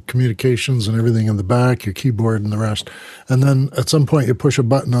monitors and communications and everything in the back, your keyboard and the rest. And then at some point you push a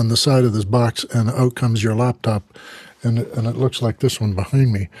button on the side of this box and out comes your laptop. And it looks like this one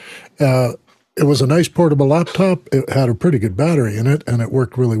behind me. It was a nice portable laptop. It had a pretty good battery in it, and it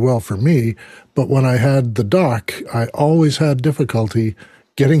worked really well for me. But when I had the dock, I always had difficulty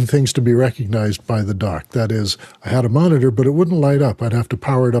getting things to be recognized by the dock. That is, I had a monitor, but it wouldn't light up. I'd have to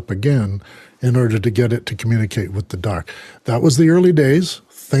power it up again in order to get it to communicate with the dock. That was the early days.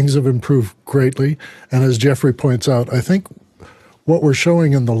 Things have improved greatly. And as Jeffrey points out, I think what we're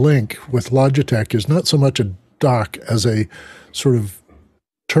showing in the link with Logitech is not so much a dock as a sort of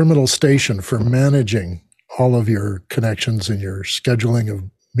terminal station for managing all of your connections and your scheduling of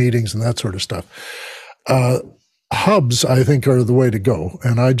meetings and that sort of stuff. Hubs, I think, are the way to go.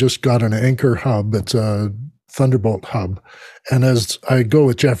 And I just got an Anchor hub. It's a Thunderbolt hub. And as I go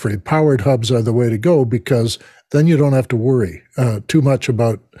with Jeffrey, powered hubs are the way to go, because then you don't have to worry too much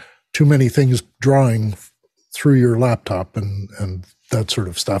about too many things drawing through your laptop and that sort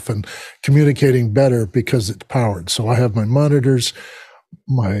of stuff, and communicating better because it's powered. So I have my monitors,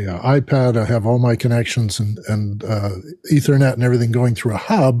 my iPad, I have all my connections and Ethernet and everything going through a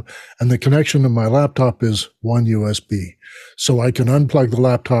hub, and the connection to my laptop is one USB. So I can unplug the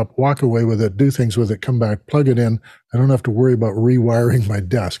laptop, walk away with it, do things with it, come back, plug it in. I don't have to worry about rewiring my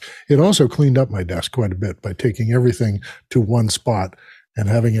desk. It also cleaned up my desk quite a bit by taking everything to one spot and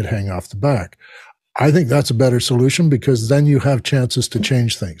having it hang off the back. I think that's a better solution, because then you have chances to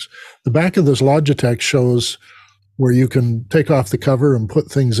change things. The back of this Logitech shows where you can take off the cover and put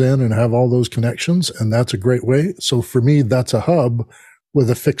things in and have all those connections, and that's a great way. So for me, that's a hub with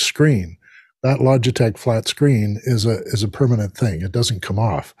a fixed screen. That Logitech flat screen is a permanent thing. It doesn't come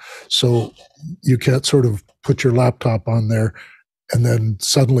off. So you can't sort of put your laptop on there and then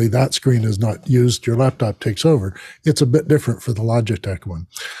suddenly that screen is not used, your laptop takes over. It's a bit different for the Logitech one.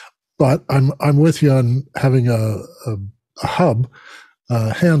 But I'm with you on having a hub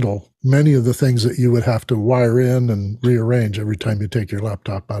handle many of the things that you would have to wire in and rearrange every time you take your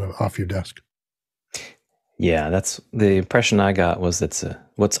laptop off your desk. Yeah, that's the impression I got. Was it's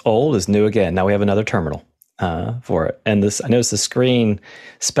what's old is new again. Now we have another terminal for it, and I noticed the screen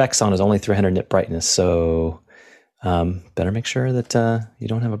specs on is only 300 nit brightness, so better make sure that you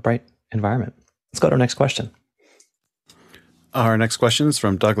don't have a bright environment. Let's go to our next question. Our next question is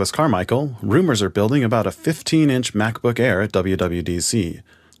from Douglas Carmichael. Rumors are building about a 15-inch MacBook Air at WWDC.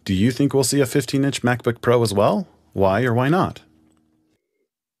 Do you think we'll see a 15-inch MacBook Pro as well? Why or why not?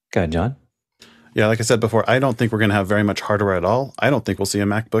 Go ahead, John. Yeah, like I said before, I don't think we're going to have very much hardware at all. I don't think we'll see a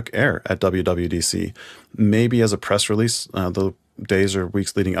MacBook Air at WWDC. Maybe as a press release the days or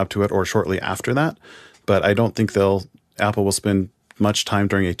weeks leading up to it, or shortly after that. But I don't think Apple will spend much time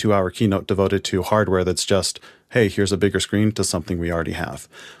during a 2-hour keynote devoted to hardware that's just, hey, here's a bigger screen to something we already have.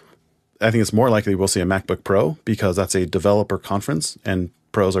 I think it's more likely we'll see a MacBook Pro, because that's a developer conference and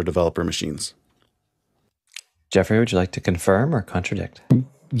pros are developer machines. Jeffrey, would you like to confirm or contradict?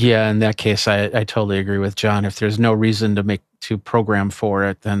 Yeah, in that case, I totally agree with John. If there's no reason to program for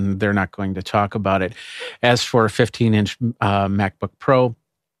it, then they're not going to talk about it. As for a 15-inch MacBook Pro,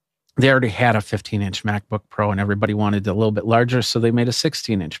 they already had a 15-inch MacBook Pro, and everybody wanted it a little bit larger, so they made a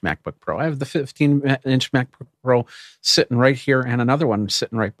 16-inch MacBook Pro. I have the 15-inch MacBook Pro sitting right here, and another one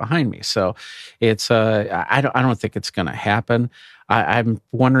sitting right behind me. So it's I don't think it's going to happen. I'm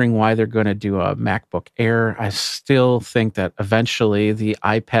wondering why they're going to do a MacBook Air. I still think that eventually the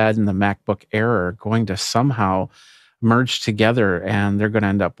iPad and the MacBook Air are going to somehow merge together, and they're going to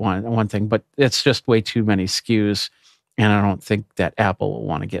end up one thing. But it's just way too many SKUs. And I don't think that Apple will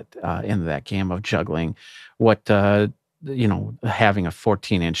want to get into that game of juggling what, having a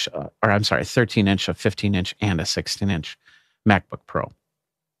 13-inch, a 15-inch, and a 16-inch MacBook Pro.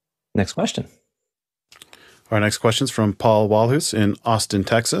 Next question. Our next question is from Paul Walhus in Austin,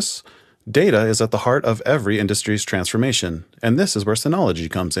 Texas. Data is at the heart of every industry's transformation, and this is where Synology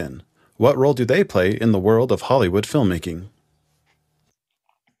comes in. What role do they play in the world of Hollywood filmmaking?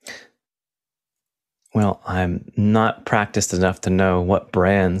 Well, I'm not practiced enough to know what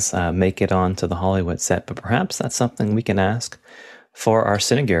brands make it onto the Hollywood set, but perhaps that's something we can ask for our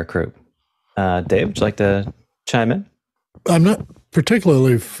Cinegear crew. Dave, would you like to chime in? I'm not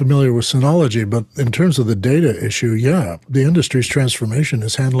particularly familiar with Synology, but in terms of the data issue, yeah, the industry's transformation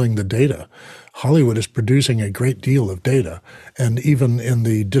is handling the data. Hollywood is producing a great deal of data, and even in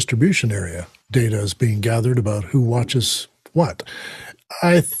the distribution area, data is being gathered about who watches what.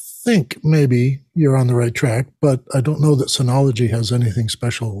 I think maybe you're on the right track, but I don't know that Synology has anything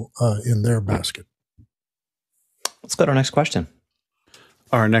special in their basket. Let's go to our next question.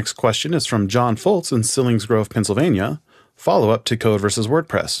 Our next question is from John Foltz in Selinsgrove, Pennsylvania. Follow-up to Code versus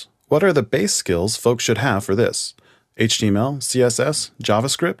WordPress. What are the base skills folks should have for this? HTML, CSS,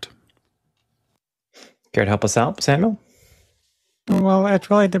 JavaScript? Care to help us out, Samuel? Well, it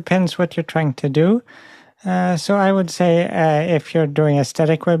really depends what you're trying to do. So I would say if you're doing a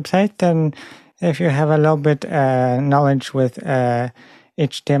static website, then if you have a little bit knowledge with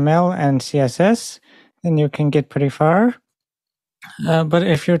HTML and CSS, then you can get pretty far. But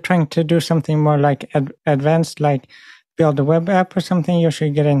if you're trying to do something more like advanced, like build a web app or something, you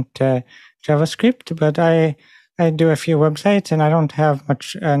should get into JavaScript. But I do a few websites, and I don't have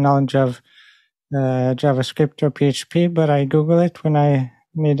much knowledge of JavaScript or PHP, but I Google it when I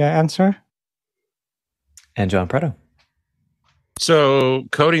need an answer. And John Preto. So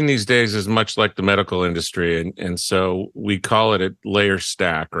coding these days is much like the medical industry, and so we call it a layer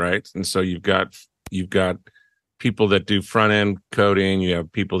stack, right? And so you've got people that do front end coding, you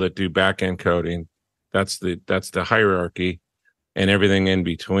have people that do back end coding. That's the hierarchy, and everything in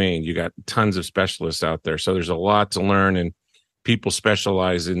between. You got tons of specialists out there, so there's a lot to learn, and people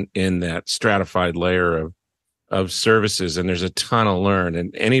specialize in that stratified layer of services, and there's a ton to learn.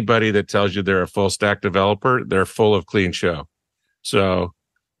 And anybody that tells you they're a full stack developer, they're full of clean show. So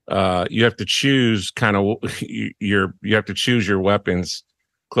you have to choose you have to choose your weapons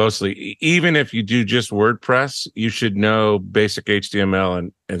closely. Even if you do just WordPress, you should know basic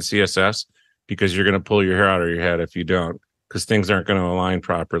HTML and CSS, because you're going to pull your hair out of your head if you don't, because things aren't going to align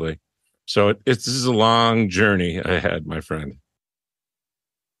properly. So this is a long journey ahead, my friend.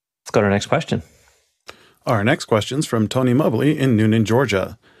 Let's go to our next question. Our next question's from Tony Mobley in Noonan,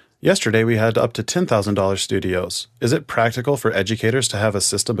 Georgia. Yesterday, we had up to $10,000 studios. Is it practical for educators to have a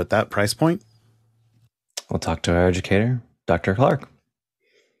system at that price point? We'll talk to our educator, Dr. Clark.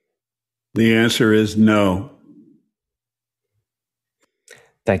 The answer is no.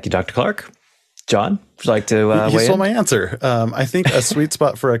 Thank you, Dr. Clark. John, would you like to You weigh stole in? my answer. I think a sweet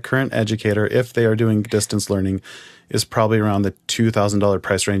spot for a current educator, if they are doing distance learning, is probably around the $2,000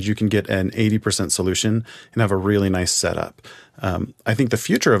 price range. You can get an 80% solution and have a really nice setup. I think the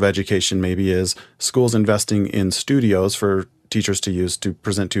future of education maybe is schools investing in studios for teachers to use to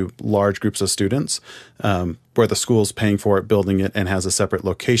present to large groups of students, where the school's paying for it, building it, and has a separate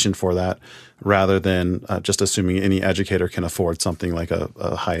location for that, rather than just assuming any educator can afford something like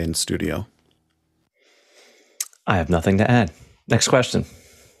a high-end studio. I have nothing to add. Next question.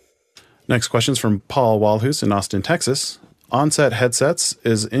 Next question is from Paul Walhus in Austin, Texas. Onset Headsets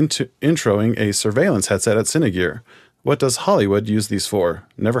is introing a surveillance headset at Cinegear. What does Hollywood use these for?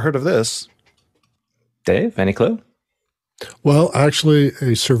 Never heard of this. Dave, any clue? Well, actually,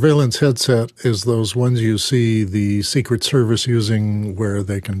 a surveillance headset is those ones you see the Secret Service using where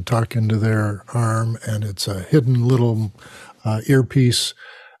they can talk into their arm, and it's a hidden little earpiece.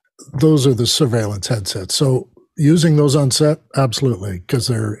 Those are the surveillance headsets. So using those on set, absolutely, because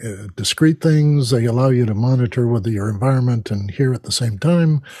they're discrete things. They allow you to monitor with your environment and hear at the same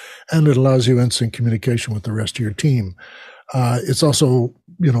time, and it allows you instant communication with the rest of your team. It's also,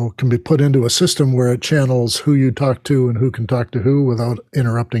 can be put into a system where it channels who you talk to and who can talk to who without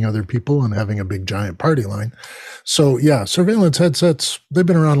interrupting other people and having a big giant party line. So yeah, surveillance headsets, they've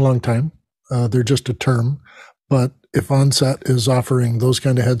been around a long time. They're just a term, but if Onset is offering those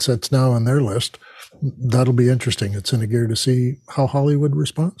kind of headsets now on their list, that'll be interesting. It's in a gear to see how Hollywood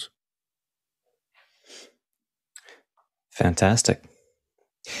responds. Fantastic.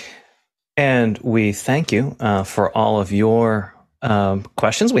 And we thank you for all of your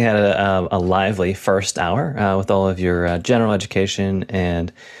questions. We had a lively first hour with all of your general education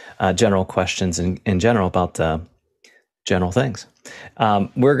and general questions in general about general things.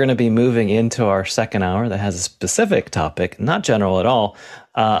 We're going to be moving into our second hour that has a specific topic, not general at all,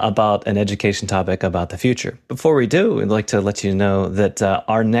 about an education topic about the future. Before we do, we'd like to let you know that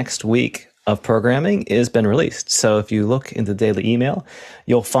our next week of programming has been released. So if you look in the daily email,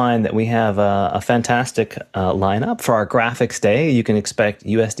 you'll find that we have a fantastic lineup. For our graphics day, you can expect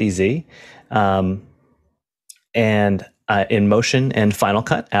USDZ and InMotion and Final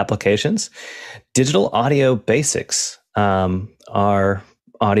Cut applications. Digital audio basics. Our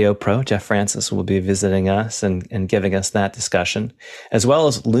audio pro, Jeff Francis, will be visiting us and giving us that discussion, as well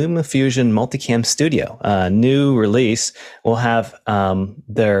as LumaFusion Multicam Studio, a new release. We'll have some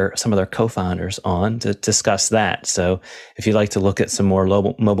of their co-founders on to discuss that. So if you'd like to look at some more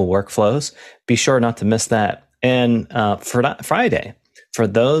mobile workflows, be sure not to miss that. And for Friday, for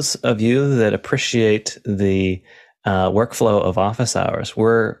those of you that appreciate the workflow of office hours,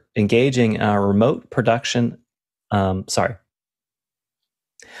 we're engaging our remote production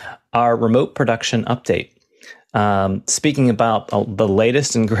our remote production update. Speaking about the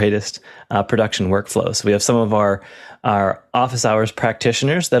latest and greatest production workflows. We have some of our office hours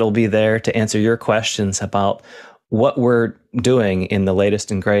practitioners that will be there to answer your questions about what we're doing in the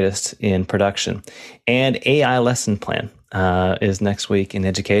latest and greatest in production. And AI lesson plan is next week in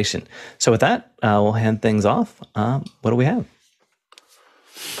education. So with that, we'll hand things off. What do we have?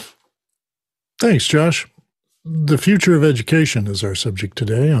 Thanks, Josh. The future of education is our subject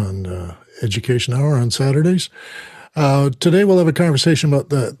today on Education Hour on Saturdays. Today we'll have a conversation about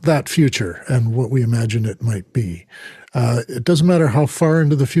that future and what we imagine it might be. It doesn't matter how far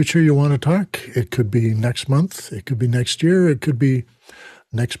into the future you want to talk. It could be next month. It could be next year. It could be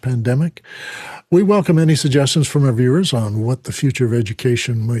next pandemic? We welcome any suggestions from our viewers on what the future of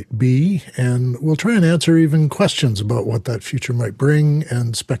education might be, and we'll try and answer even questions about what that future might bring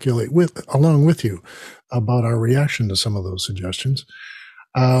and speculate along with you about our reaction to some of those suggestions.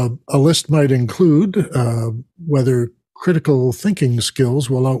 A list might include whether critical thinking skills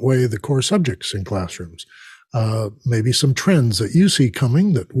will outweigh the core subjects in classrooms. Maybe some trends that you see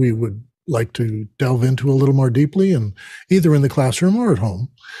coming that we would like to delve into a little more deeply, and either in the classroom or at home.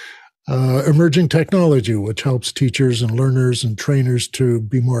 Emerging technology, which helps teachers and learners and trainers to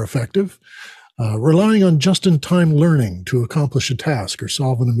be more effective. Relying on just-in-time learning to accomplish a task or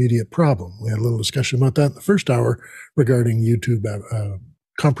solve an immediate problem. We had a little discussion about that in the first hour regarding YouTube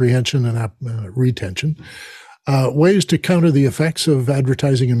comprehension and retention. Ways to counter the effects of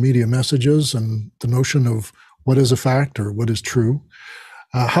advertising and media messages and the notion of what is a fact or what is true.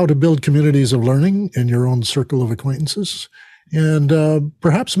 How to build communities of learning in your own circle of acquaintances. And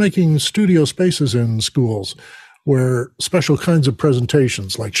perhaps making studio spaces in schools where special kinds of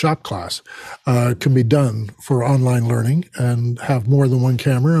presentations like shop class can be done for online learning and have more than one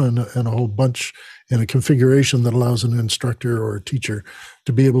camera and a whole bunch in a configuration that allows an instructor or a teacher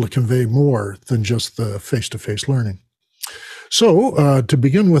to be able to convey more than just the face-to-face learning. So to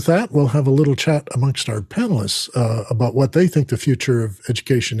begin with that, we'll have a little chat amongst our panelists about what they think the future of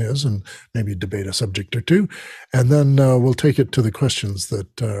education is, and maybe debate a subject or two. And then we'll take it to the questions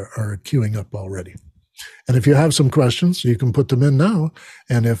that are queuing up already. And if you have some questions, you can put them in now.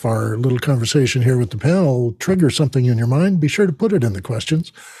 And if our little conversation here with the panel triggers something in your mind, be sure to put it in the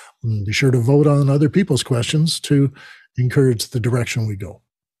questions. And be sure to vote on other people's questions to encourage the direction we go.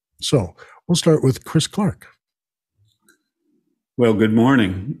 So we'll start with Chris Clark. Well, good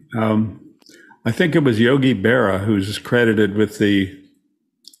morning. I think it was Yogi Berra who's credited with the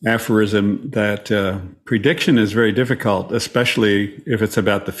aphorism that prediction is very difficult, especially if it's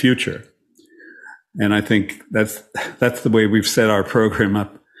about the future. And I think that's the way we've set our program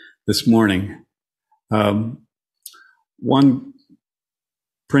up this morning. One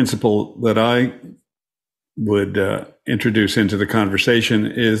principle that I would introduce into the conversation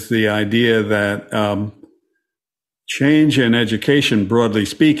is the idea that change in education, broadly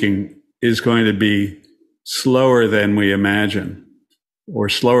speaking, is going to be slower than we imagine, or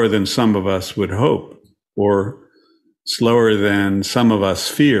slower than some of us would hope, or slower than some of us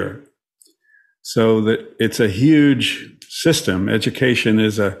fear. So that it's a huge system.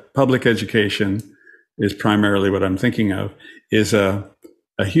 Public education is primarily what I'm thinking of, is a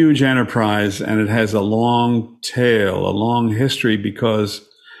huge enterprise, and it has a long tail, a long history, because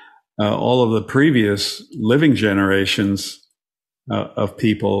all of the previous living generations of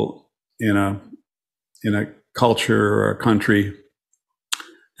people in a culture or a country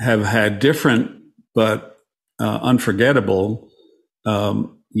have had different but unforgettable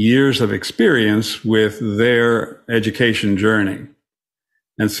years of experience with their education journey.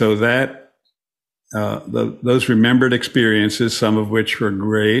 And so that those remembered experiences, some of which were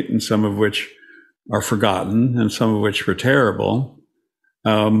great and some of which are forgotten and some of which were terrible,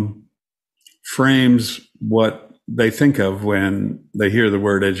 frames what they think of when they hear the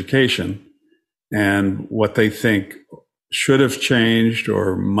word education and what they think should have changed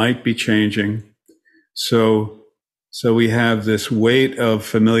or might be changing. So we have this weight of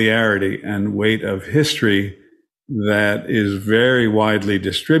familiarity and weight of history that is very widely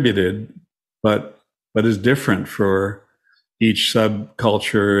distributed, but is different for each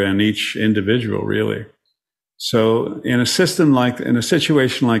subculture and each individual, really. So in a situation like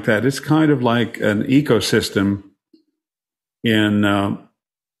that, it's kind of like an ecosystem in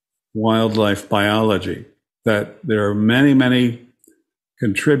wildlife biology, that there are many, many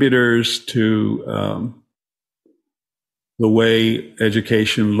contributors to the way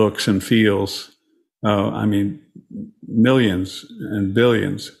education looks and feels. Millions and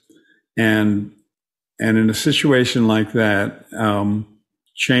billions. And in a situation like that,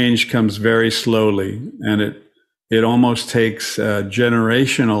 change comes very slowly, and it almost takes a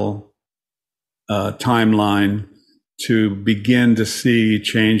generational timeline to begin to see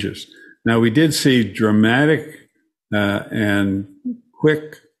changes. Now, we did see dramatic and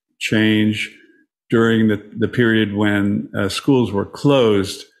quick change during the period when schools were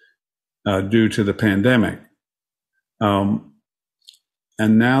closed due to the pandemic.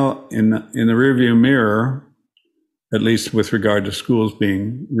 And now in the rearview mirror, at least with regard to schools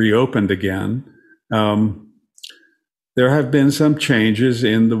being reopened again, there have been some changes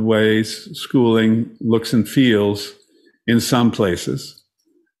in the ways schooling looks and feels in some places.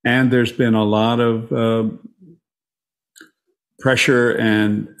 And there's been a lot of pressure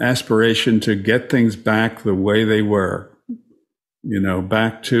and aspiration to get things back the way they were.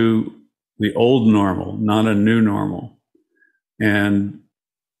 back to the old normal, not a new normal. And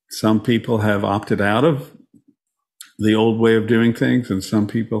some people have opted out of the old way of doing things, and some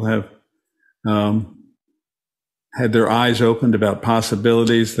people have had their eyes opened about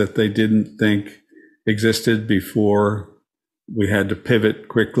possibilities that they didn't think existed before we had to pivot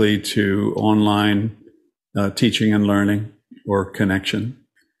quickly to online teaching and learning or connection.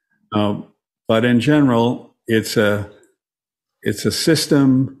 But in general, it's a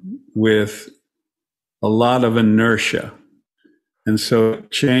system with a lot of inertia. And so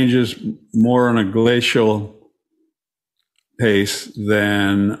it changes more on a glacial pace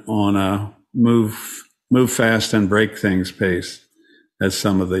than on a move fast and break things pace, as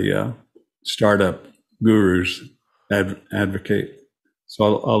some of the startup gurus advocate.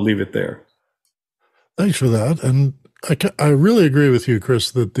 So I'll leave it there. Thanks for that. And I really agree with you,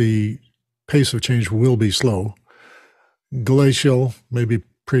 Chris, that the pace of change will be slow, glacial, maybe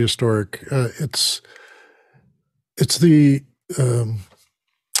prehistoric. It's the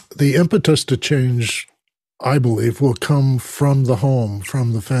impetus to change, I believe, will come from the home,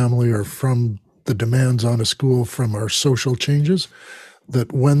 from the family, or from the demands on a school, from our social changes,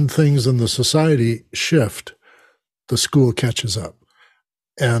 that when things in the society shift, the school catches up.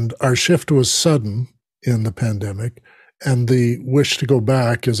 And our shift was sudden in the pandemic, and the wish to go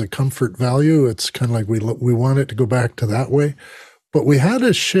back is a comfort value. It's kind of like we want it to go back to that way. But we had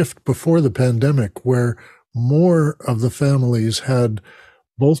a shift before the pandemic where more of the families had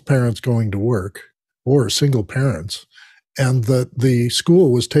both parents going to work or single parents, and that the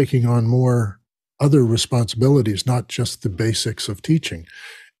school was taking on more other responsibilities, not just the basics of teaching.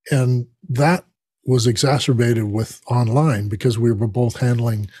 And that was exacerbated with online because we were both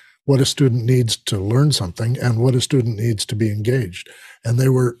handling what a student needs to learn something and what a student needs to be engaged. And they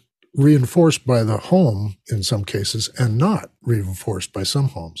were reinforced by the home in some cases and not reinforced by some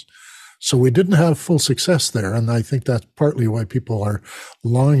homes. So we didn't have full success there. And I think that's partly why people are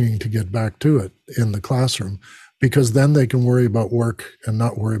longing to get back to it in the classroom, because then they can worry about work and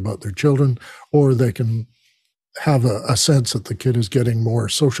not worry about their children, or they can have a sense that the kid is getting more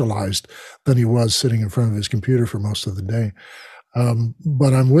socialized than he was sitting in front of his computer for most of the day.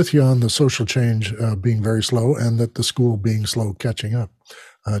 But I'm with you on the social change being very slow and that the school being slow catching up.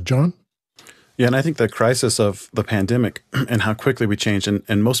 John? Yeah, and I think the crisis of the pandemic and how quickly we changed,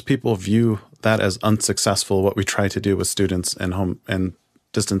 and most people view that as unsuccessful, what we try to do with students and home and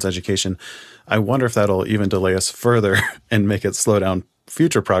distance education. I wonder if that'll even delay us further and make it slow down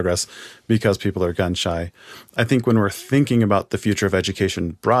future progress because people are gun shy. I think when we're thinking about the future of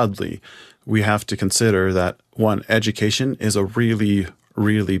education broadly, we have to consider that, one, education is a really,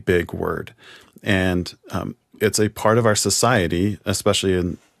 really big word. And it's a part of our society, especially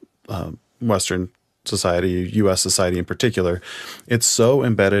in Western society, U.S. society in particular. It's so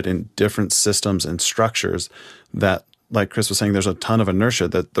embedded in different systems and structures that, like Chris was saying, there's a ton of inertia,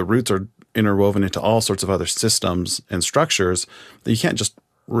 that the roots are interwoven into all sorts of other systems and structures that you can't just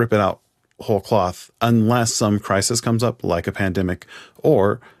rip it out whole cloth unless some crisis comes up like a pandemic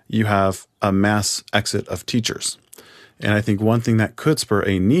or you have a mass exit of teachers. And I think one thing that could spur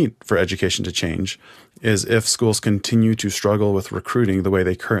a need for education to change is if schools continue to struggle with recruiting the way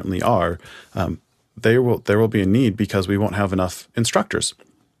they currently are, there will be a need because we won't have enough instructors.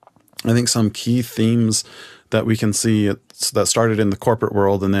 I think some key themes that we can see that started in the corporate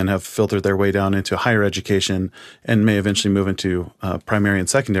world and then have filtered their way down into higher education and may eventually move into primary and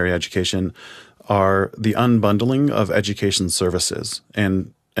secondary education are the unbundling of education services.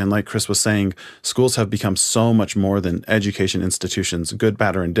 And like Chris was saying, schools have become so much more than education institutions, good,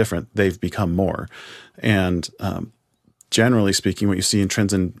 bad, or indifferent. They've become more. And generally speaking, what you see in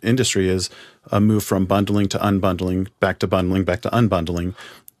trends in industry is a move from bundling to unbundling, back to bundling, back to unbundling.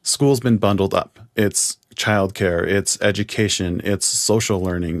 School's been bundled up. It's childcare, it's education, it's social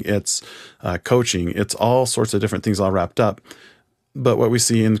learning, it's coaching, it's all sorts of different things all wrapped up. But what we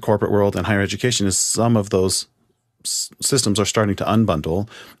see in the corporate world and higher education is some of those systems are starting to unbundle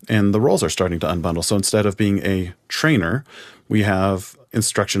and the roles are starting to unbundle. So instead of being a trainer, we have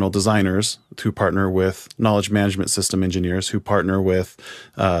instructional designers who partner with knowledge management system engineers, who partner with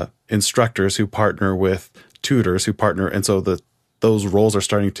instructors, who partner with tutors, who partner. And so those roles are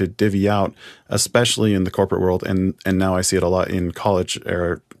starting to divvy out, especially in the corporate world. And now I see it a lot in college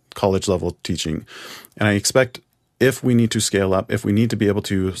level teaching. And I expect if we need to scale up, if we need to be able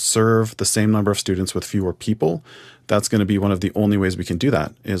to serve the same number of students with fewer people, that's going to be one of the only ways we can do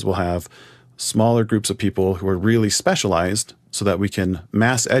that, is we'll have smaller groups of people who are really specialized so that we can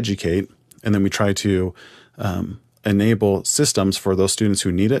mass educate. And then we try to enable systems for those students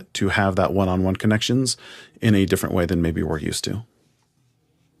who need it to have that one-on-one connections in a different way than maybe we're used to.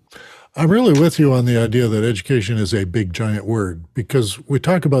 I'm really with you on the idea that education is a big, giant word, because we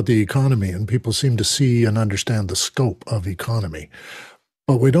talk about the economy and people seem to see and understand the scope of economy.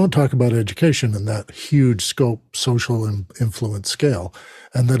 But we don't talk about education in that huge scope, social influence scale,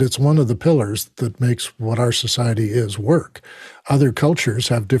 and that it's one of the pillars that makes what our society is work. Other cultures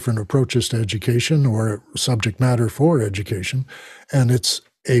have different approaches to education or subject matter for education, and it's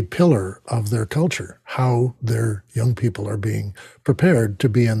a pillar of their culture, how their young people are being prepared to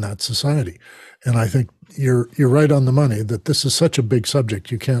be in that society. And I think you're right on the money that this is such a big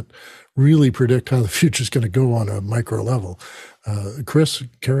subject. You can't really predict how the future is going to go on a micro level. Chris,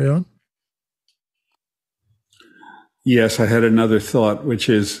 carry on. Yes, I had another thought, which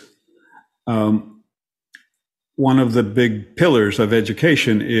is one of the big pillars of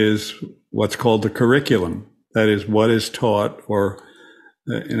education is what's called the curriculum. That is, what is taught, or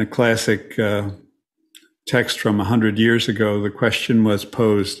in a classic text from 100 years ago, the question was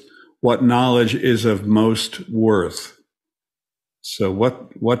posed, what knowledge is of most worth? So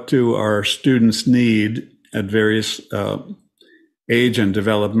what do our students need at various age and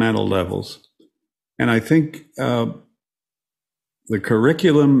developmental levels? And I think the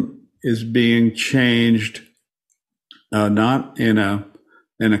curriculum is being changed, not in a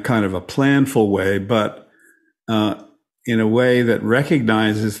kind of a planful way, but in a way that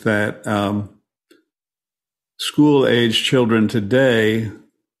recognizes that school-age children today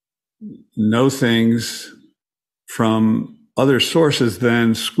know things from other sources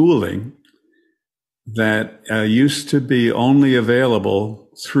than schooling that used to be only available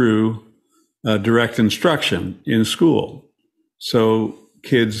through direct instruction in school. So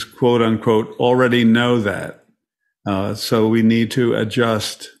kids, quote unquote, already know that. So we need to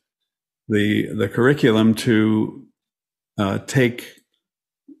adjust the curriculum to take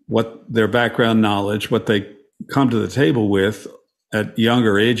what their background knowledge, what they come to the table with at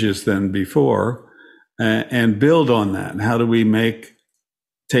younger ages than before, and build on that. And how do we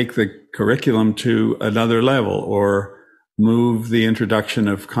take the curriculum to another level, or move the introduction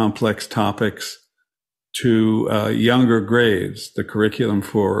of complex topics to younger grades, the curriculum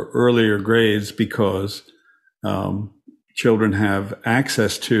for earlier grades, because children have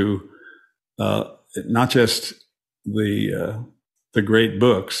access to not just the great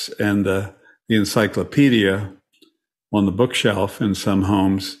books and the encyclopedia on the bookshelf in some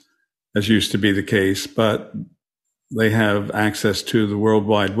homes, as used to be the case, but they have access to the World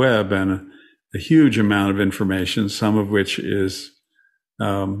Wide Web and a huge amount of information, some of which is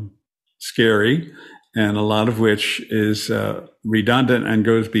scary, and a lot of which is redundant and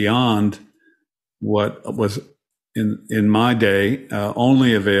goes beyond what was in my day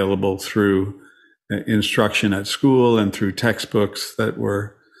only available through instruction at school and through textbooks that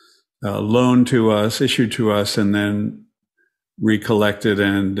were loaned to us, issued to us, and then recollected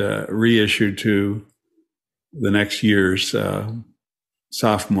and reissued to the next year's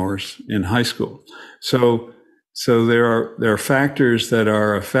sophomores in high school. So there are factors that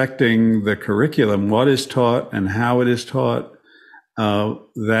are affecting the curriculum, what is taught and how it is taught,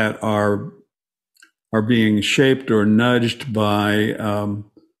 that are being shaped or nudged by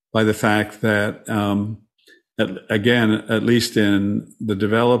the fact that, again, at least in the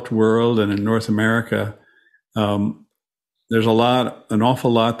developed world and in North America, there's an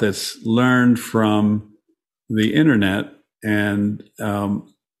awful lot that's learned from the internet, and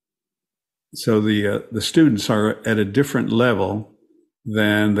so the students are at a different level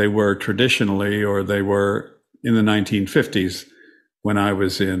than they were traditionally, or they were in the 1950s when I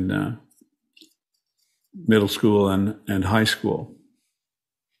was in middle school and high school.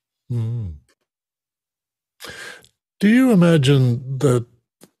 Mm. Do you imagine that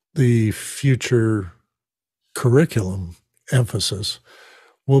the future curriculum emphasis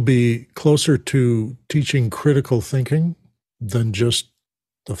will be closer to teaching critical thinking than just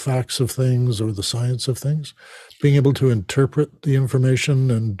the facts of things or the science of things? Being able to interpret the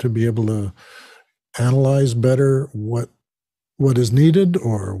information and to be able to analyze better what is needed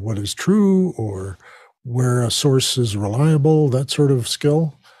or what is true or where a source is reliable, that sort of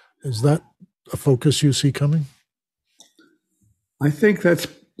skill. Is that a focus you see coming? I think that's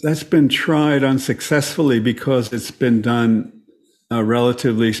been tried unsuccessfully because it's been done,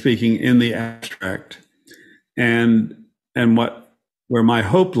 relatively speaking, in the abstract. And where my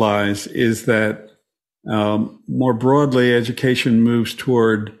hope lies is that more broadly, education moves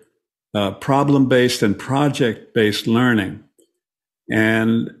toward problem-based and project-based learning.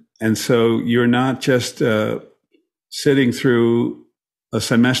 And so you're not just sitting through a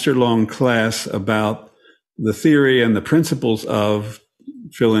semester-long class about the theory and the principles of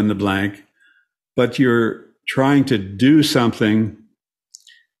fill in the blank, but you're trying to do something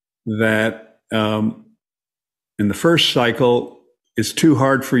that in the first cycle is too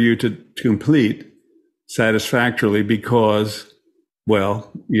hard for you to complete satisfactorily because,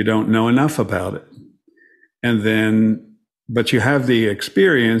 well, you don't know enough about it. And then, but you have the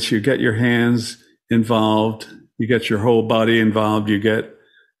experience, you get your hands involved, you get your whole body involved, you get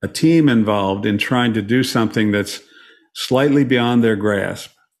a team involved in trying to do something that's slightly beyond their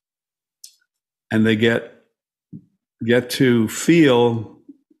grasp. And they get to feel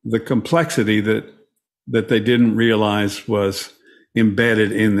the complexity that they didn't realize was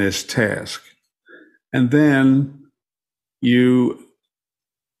embedded in this task. And then you,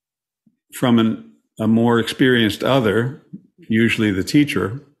 from a more experienced other, usually the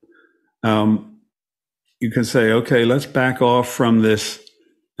teacher, you can say, okay, let's back off from this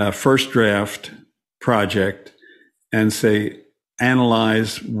first draft project and say,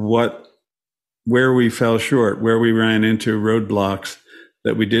 analyze where we fell short, where we ran into roadblocks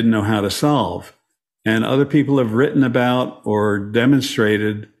that we didn't know how to solve. And other people have written about or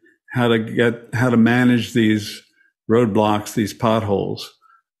demonstrated how to manage these roadblocks, these potholes,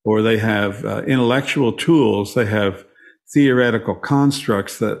 or they have intellectual tools. They have theoretical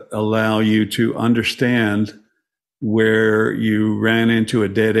constructs that allow you to understand where you ran into a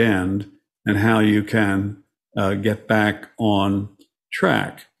dead end and how you can get back on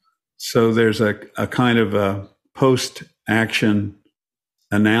track. So there's a kind of a post-action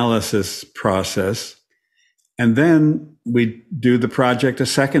analysis process. And then we do the project a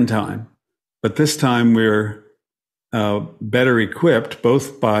second time. But this time we're better equipped,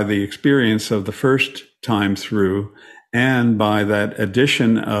 both by the experience of the first time through and by that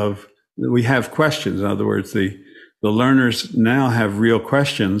addition of, we have questions. In other words, the learners now have real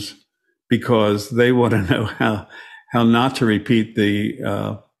questions because they want to know how not to repeat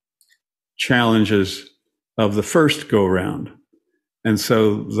the challenges of the first go round. And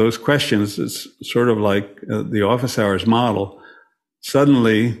so those questions, it's sort of like the office hours model.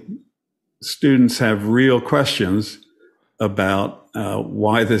 Suddenly, students have real questions about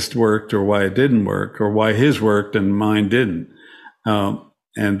why this worked or why it didn't work, or why his worked and mine didn't.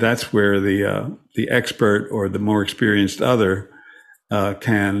 And that's where the expert or the more experienced other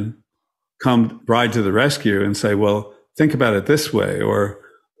can come ride to the rescue and say, well, think about it this way, or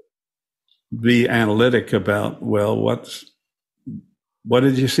be analytic about, well, what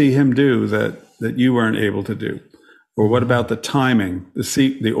did you see him do that you weren't able to do? Or what about the timing,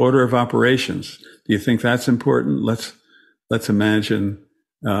 the order of operations? Do you think that's important? Let's imagine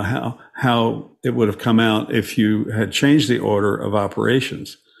how it would have come out if you had changed the order of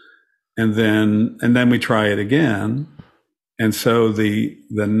operations. And then we try it again. And so the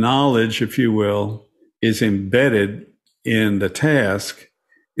knowledge, if you will, is embedded in the task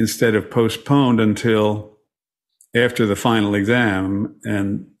instead of postponed until after the final exam.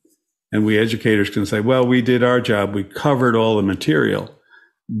 And we educators can say, well, we did our job. We covered all the material.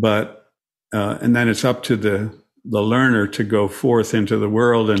 But and then it's up to the learner to go forth into the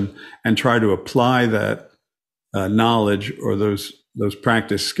world and try to apply that knowledge or those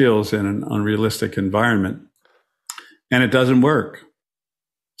practice skills in an unrealistic environment. And it doesn't work.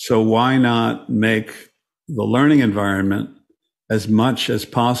 So why not make the learning environment as much as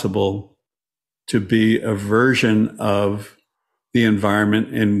possible to be a version of the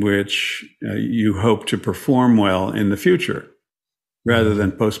environment in which you hope to perform well in the future, rather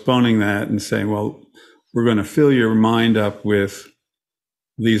than postponing that and saying, well, we're going to fill your mind up with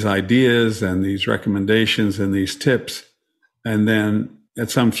these ideas and these recommendations and these tips. And then at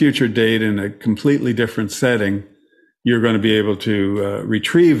some future date in a completely different setting, you're going to be able to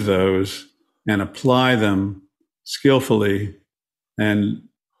retrieve those and apply them skillfully, and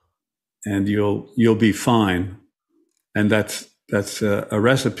you'll be fine. And that's a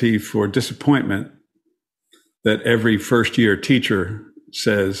recipe for disappointment that every first year teacher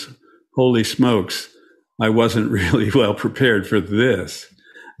says, holy smokes, I wasn't really well prepared for this,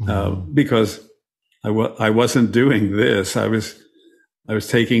 because I wasn't doing this. I was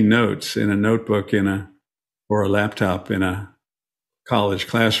taking notes in a notebook or a laptop in a college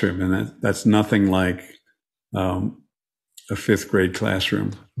classroom, and that's nothing like a fifth grade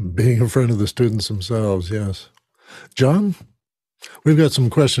classroom. Being in front of the students themselves, yes. John, we've got some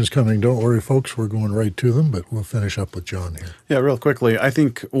questions coming. Don't worry, folks. We're going right to them, but we'll finish up with John here. Yeah, real quickly. I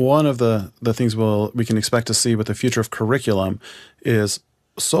think one of the things we can expect to see with the future of curriculum is,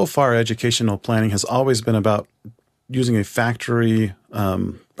 so far educational planning has always been about using a factory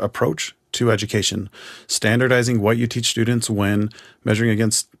approach to education, standardizing what you teach students when, measuring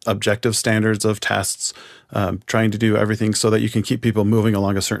against objective standards of tests, trying to do everything so that you can keep people moving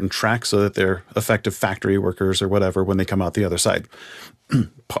along a certain track so that they're effective factory workers or whatever when they come out the other side.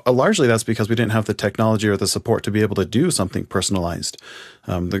 Largely that's because we didn't have the technology or the support to be able to do something personalized.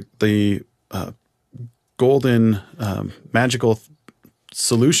 The golden magical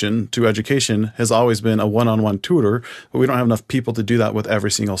solution to education has always been a one-on-one tutor, but we don't have enough people to do that with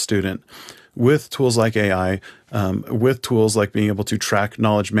every single student. With tools like AI, with tools like being able to track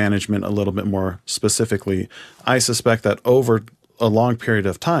knowledge management a little bit more specifically, I suspect that over a long period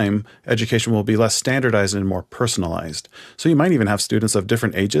of time, education will be less standardized and more personalized. So you might even have students of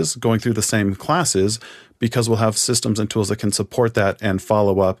different ages going through the same classes because we'll have systems and tools that can support that and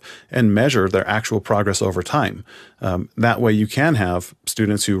follow up and measure their actual progress over time. That way you can have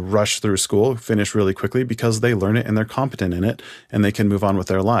students who rush through school, finish really quickly because they learn it and they're competent in it and they can move on with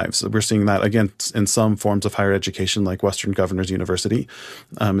their lives. We're seeing that again in some forms of higher education like Western Governors University,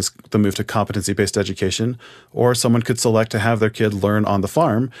 is the move to competency-based education, or someone could select to have their kid learn on the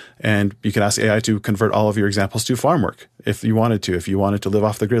farm and you could ask AI to convert all of your examples to farm work if you wanted to. If you wanted to live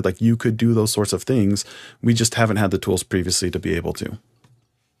off the grid, like you could do those sorts of things. We just haven't had the tools previously to be able to.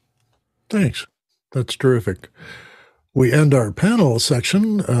 Thanks. That's terrific. We end our panel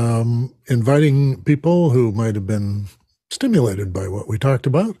section inviting people who might have been stimulated by what we talked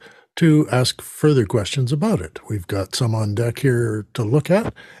about to ask further questions about it. We've got some on deck here to look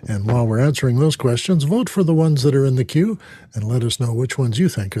at, and while we're answering those questions, vote for the ones that are in the queue and let us know which ones you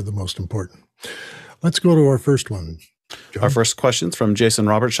think are the most important. Let's go to our first one. John? Our first question's from Jason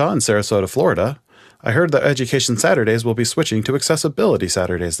Robertshaw in Sarasota, Florida. I heard that Education Saturdays will be switching to Accessibility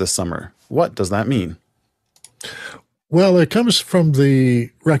Saturdays this summer. What does that mean? Well, it comes from the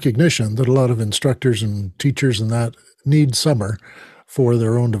recognition that a lot of instructors and teachers and that need summer for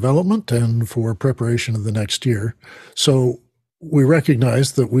their own development and for preparation of the next year. So we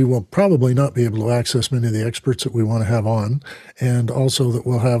recognize that we will probably not be able to access many of the experts that we want to have on, and also that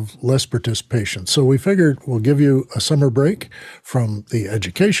we'll have less participation. So we figured we'll give you a summer break from the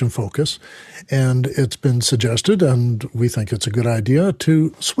education focus, and it's been suggested, and we think it's a good idea,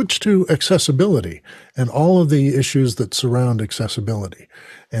 to switch to accessibility and all of the issues that surround accessibility.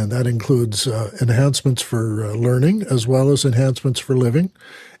 And that includes enhancements for learning, as well as enhancements for living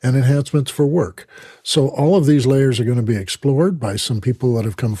and enhancements for work. So all of these layers are going to be explored by some people that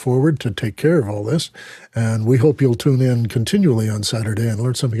have come forward to take care of all this. And we hope you'll tune in continually on Saturday and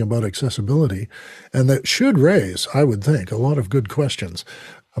learn something about accessibility. And that should raise, I would think, a lot of good questions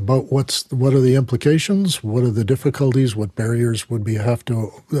about what are the implications, what are the difficulties, what barriers would we have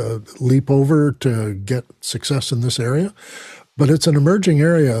to leap over to get success in this area. But it's an emerging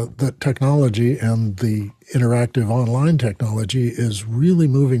area that technology and the interactive online technology is really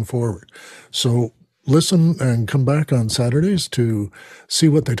moving forward. So listen and come back on Saturdays to see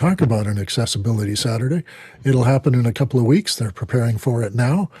what they talk about in Accessibility Saturday. It'll happen in a couple of weeks. They're preparing for it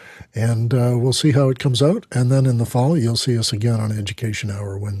now, and we'll see how it comes out. And then in the fall, you'll see us again on Education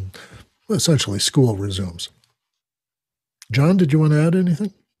Hour when essentially school resumes. John, did you want to add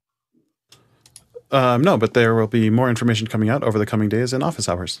anything? No, but there will be more information coming out over the coming days in office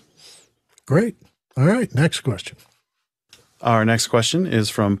hours. Great. All right, next question. Our next question is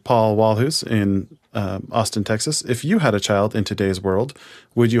from Paul Walhus in Austin, Texas. If you had a child in today's world,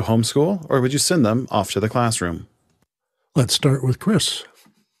 would you homeschool or would you send them off to the classroom? Let's start with Chris.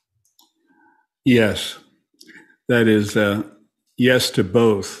 Yes, that is yes to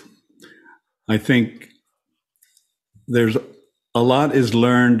both. I think there's a lot is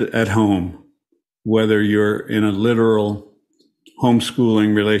learned at home, whether you're in a literal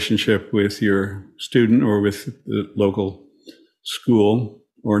homeschooling relationship with your student or with the local school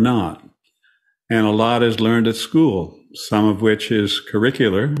or not. And a lot is learned at school, some of which is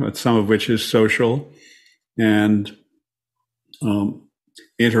curricular, but some of which is social and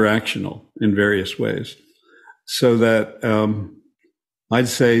interactional in various ways. So that I'd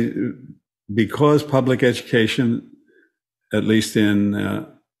say because public education, at least in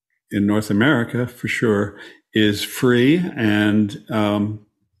North America for sure, is free and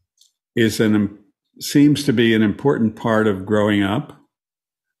seems to be an important part of growing up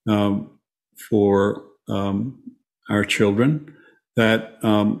for our children, that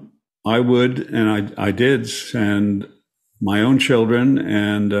I would, and I did send my own children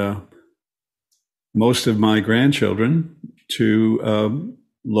and most of my grandchildren to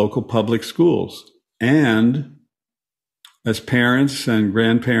local public schools. And as parents and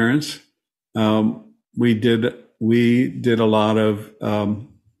grandparents, we did a lot of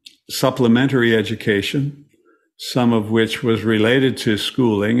supplementary education, some of which was related to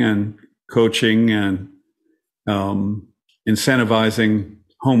schooling and coaching and incentivizing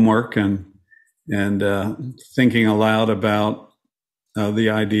homework and thinking aloud about the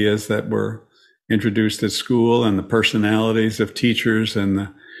ideas that were introduced at school and the personalities of teachers and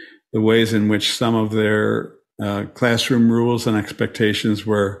the ways in which some of their classroom rules and expectations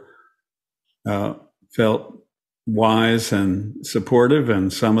were felt wise and supportive,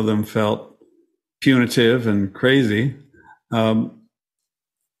 and some of them felt punitive and crazy.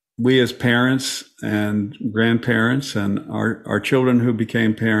 We as parents and grandparents and our children who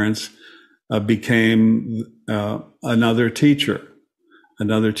became parents became another teacher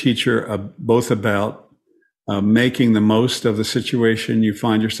both about making the most of the situation you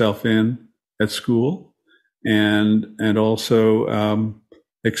find yourself in at school, and also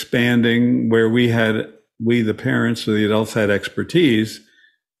expanding where we, the parents or the adults, had expertise.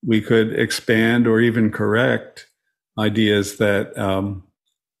 We could expand or even correct ideas that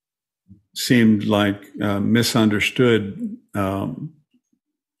seemed like misunderstood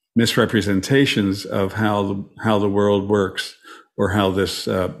misrepresentations of how the world works or how this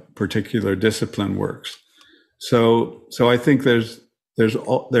particular discipline works. So I think there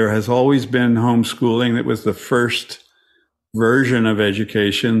has always been homeschooling. That was the first version of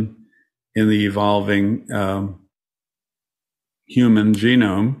education in the evolving human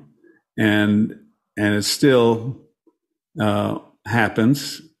genome, and it still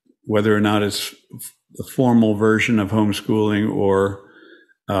happens, whether or not it's the formal version of homeschooling or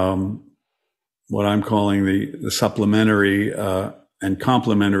what I'm calling the supplementary and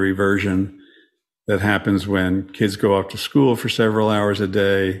complementary version that happens when kids go off to school for several hours a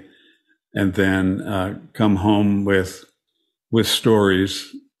day and then come home with stories,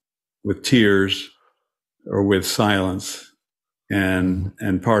 with tears, or with silence.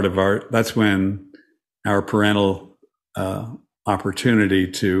 And part of that's when our parental opportunity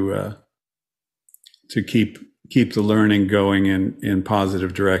to keep the learning going in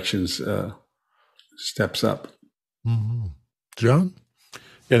positive directions steps up. Mm-hmm. John?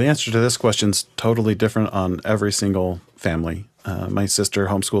 Yeah, the answer to this question's totally different on every single family. My sister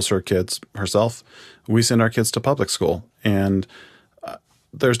homeschools her kids herself. We send our kids to public school, and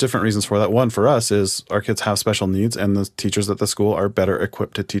there's different reasons for that. One for us is our kids have special needs, and the teachers at the school are better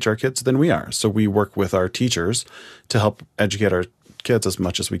equipped to teach our kids than we are. So we work with our teachers to help educate our kids as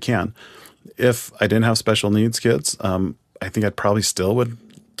much as we can. If I didn't have special needs kids, I think I'd probably still would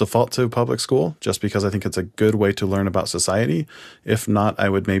default to public school, just because I think it's a good way to learn about society. If not, I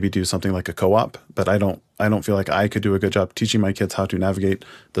would maybe do something like a co-op, but I don't feel like I could do a good job teaching my kids how to navigate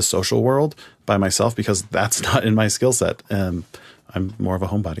the social world by myself, because that's not in my skill set. I'm more of a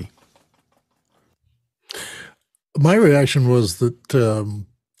homebody. My reaction was that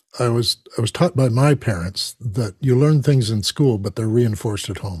I was taught by my parents that you learn things in school, but they're reinforced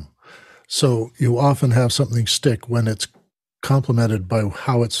at home. So you often have something stick when it's complemented by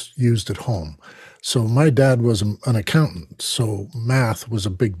how it's used at home. So my dad was an accountant, so math was a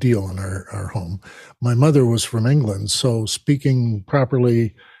big deal in our home. My mother was from England, so speaking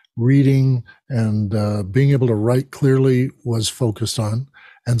properly, reading, and being able to write clearly was focused on.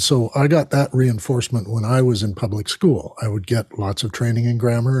 And so I got that reinforcement when I was in public school. I would get lots of training in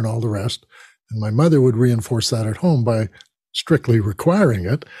grammar and all the rest. And my mother would reinforce that at home by strictly requiring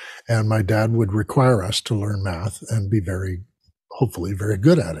it. And my dad would require us to learn math and be hopefully very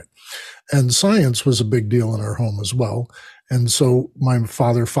good at it. And science was a big deal in our home as well. And so my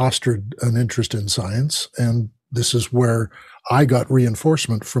father fostered an interest in science. And this is where I got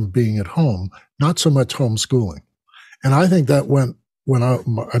reinforcement from being at home, not so much homeschooling. And I think that went when I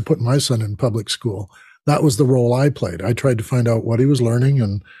put my son in public school. That was the role I played. I tried to find out what he was learning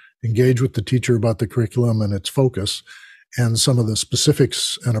and engage with the teacher about the curriculum and its focus and some of the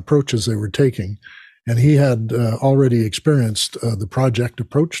specifics and approaches they were taking. And he had already experienced the project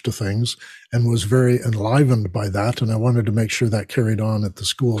approach to things and was very enlivened by that. And I wanted to make sure that carried on at the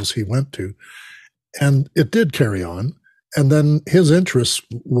schools he went to. And it did carry on. And then his interest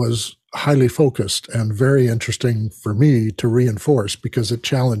was highly focused and very interesting for me to reinforce, because it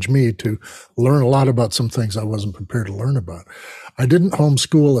challenged me to learn a lot about some things I wasn't prepared to learn about. I didn't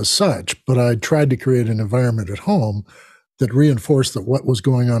homeschool as such, but I tried to create an environment at home that reinforced that what was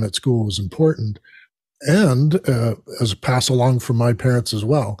going on at school was important. And as a pass along from my parents as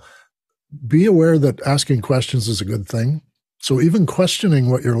well, be aware that asking questions is a good thing. So even questioning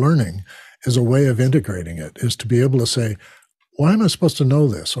what you're learning is a way of integrating it, is to be able to say, why am I supposed to know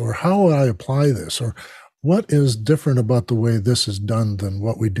this? Or how would I apply this? Or what is different about the way this is done than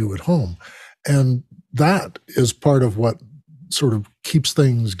what we do at home? And that is part of what sort of keeps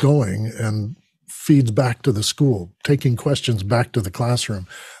things going and feeds back to the school, taking questions back to the classroom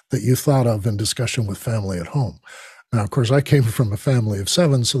that you thought of in discussion with family at home. Now, of course, I came from a family of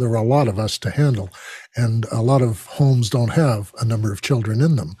 7, so there were a lot of us to handle, and a lot of homes don't have a number of children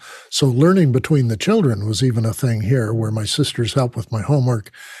in them. So learning between the children was even a thing here, where my sisters helped with my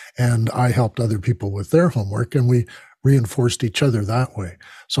homework, and I helped other people with their homework, and we reinforced each other that way.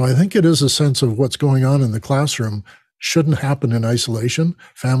 So I think it is a sense of what's going on in the classroom shouldn't happen in isolation.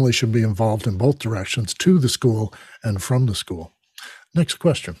 Families should be involved in both directions, to the school and from the school. Next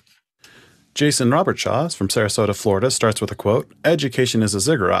question. Jason Robert Shaw from Sarasota, Florida, starts with a quote, "Education is a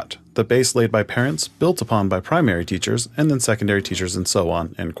ziggurat, the base laid by parents, built upon by primary teachers, and then secondary teachers, and so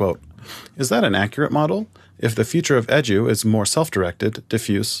on," end quote. Is that an accurate model? If the future of edu is more self-directed,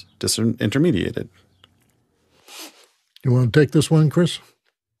 diffuse, disintermediated? You want to take this one, Chris?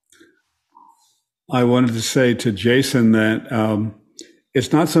 I wanted to say to Jason that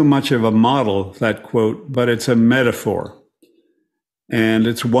it's not so much of a model, that quote, but it's a metaphor. And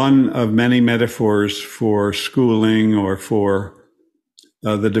it's one of many metaphors for schooling or for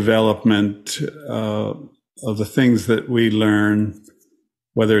the development of the things that we learn,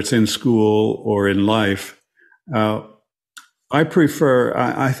 whether it's in school or in life. I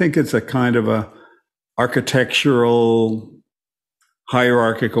think it's a kind of a architectural,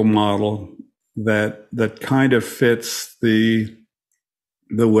 hierarchical model that kind of fits the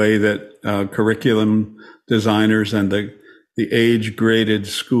way that curriculum designers and the age-graded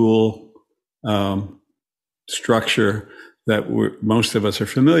school structure that most of us are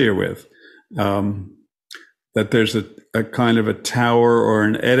familiar with. That there's a kind of a tower or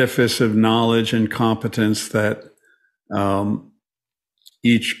an edifice of knowledge and competence that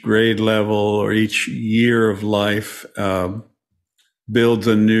each grade level or each year of life builds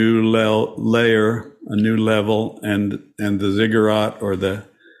a new layer, a new level, and the ziggurat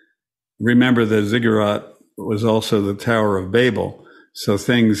remember the ziggurat was also the Tower of Babel. So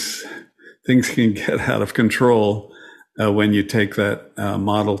things can get out of control when you take that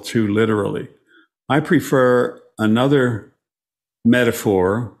model too literally. I prefer another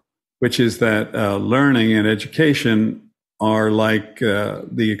metaphor, which is that learning and education are like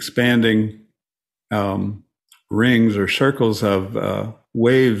the expanding rings or circles of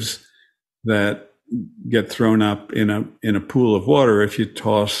waves that get thrown up in a pool of water if you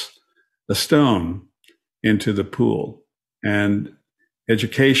toss a stone into the pool. And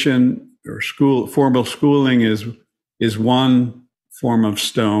education or formal schooling is one form of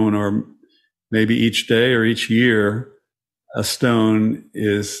stone, or maybe each day or each year a stone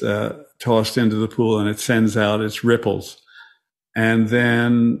is tossed into the pool and it sends out its ripples. And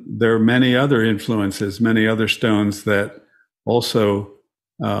then there are many other influences, many other stones that also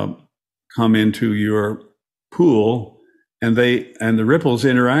come into your pool, and the ripples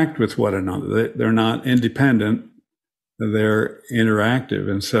interact with one another. They're not independent, they're interactive.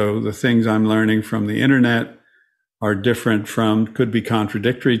 And so the things I'm learning from the internet are different could be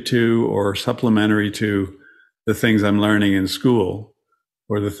contradictory to or supplementary to the things I'm learning in school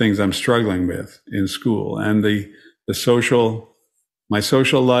or the things I'm struggling with in school. And my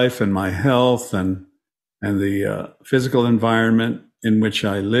social life and my health and the physical environment in which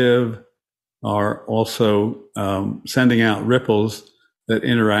I live are also sending out ripples that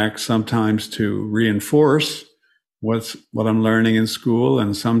interact sometimes to reinforce what I'm learning in school,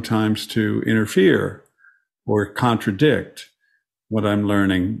 and sometimes to interfere or contradict what I'm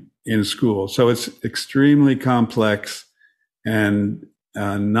learning in school. So it's extremely complex, and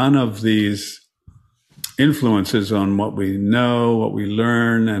none of these influences on what we know, what we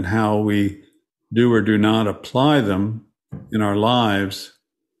learn, and how we do or do not apply them in our lives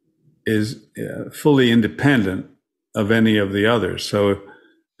is fully independent of any of the others. So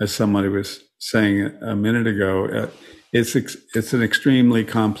as somebody was saying a minute ago, it's an extremely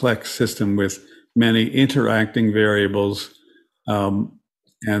complex system with many interacting variables, and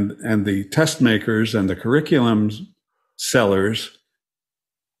the test makers and the curriculum sellers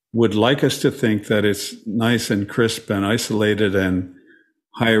would like us to think that it's nice and crisp and isolated and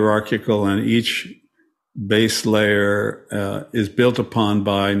hierarchical, and each base layer is built upon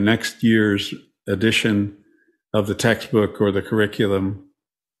by next year's edition of the textbook or the curriculum.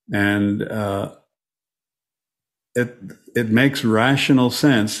 And it makes rational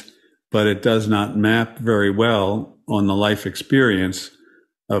sense, but it does not map very well on the life experience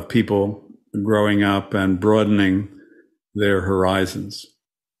of people growing up and broadening their horizons.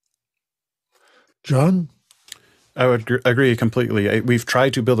 John? I would agree completely. We've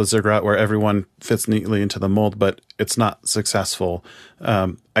tried to build a ziggurat where everyone fits neatly into the mold, but it's not successful.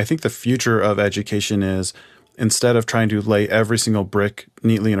 I think the future of education is, instead of trying to lay every single brick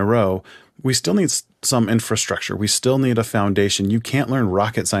neatly in a row, we still need some infrastructure. We still need a foundation. You can't learn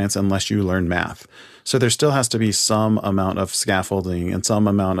rocket science unless you learn math. So there still has to be some amount of scaffolding and some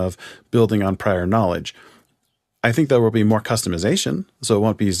amount of building on prior knowledge. I think there will be more customization. So it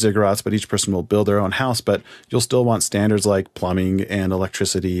won't be ziggurats, but each person will build their own house. But you'll still want standards like plumbing and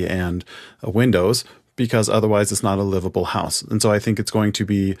electricity and windows, because otherwise it's not a livable house. And so I think it's going to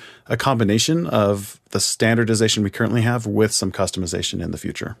be a combination of the standardization we currently have with some customization in the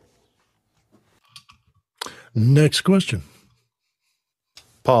future. Next question.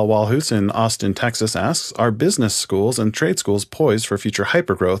 Paul Walhus in Austin, Texas asks, are business schools and trade schools poised for future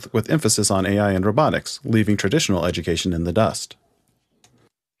hypergrowth with emphasis on AI and robotics, leaving traditional education in the dust?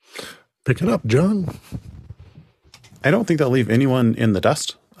 Pick it up, John. I don't think they'll leave anyone in the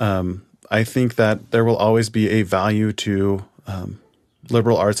dust. I think that there will always be a value to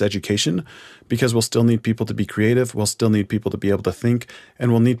liberal arts education, because we'll still need people to be creative, we'll still need people to be able to think,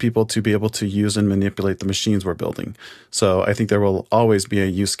 and we'll need people to be able to use and manipulate the machines we're building. So I think there will always be a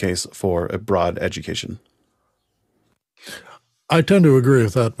use case for a broad education. I tend to agree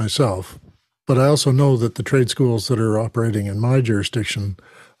with that myself, but I also know that the trade schools that are operating in my jurisdiction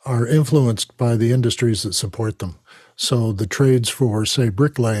are influenced by the industries that support them. So the trades for, say,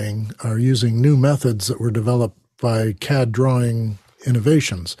 bricklaying are using new methods that were developed by CAD drawing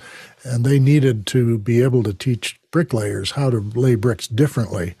innovations, and they needed to be able to teach bricklayers how to lay bricks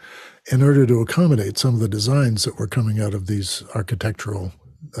differently in order to accommodate some of the designs that were coming out of these architectural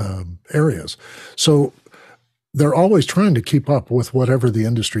areas. So they're always trying to keep up with whatever the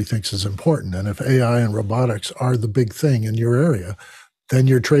industry thinks is important. And if AI and robotics are the big thing in your area, then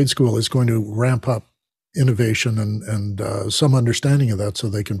your trade school is going to ramp up innovation and some understanding of that so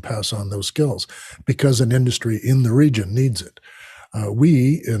they can pass on those skills, because an industry in the region needs it.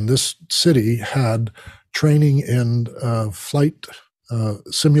 We in this city had training in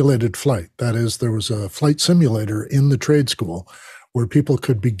simulated flight. That is, there was a flight simulator in the trade school where people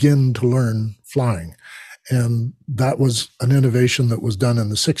could begin to learn flying. And that was an innovation that was done in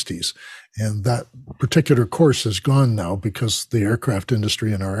the 60s. And that particular course is gone now because the aircraft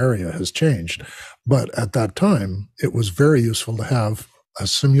industry in our area has changed. But at that time, it was very useful to have a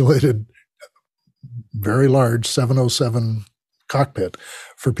simulated, very large 707 cockpit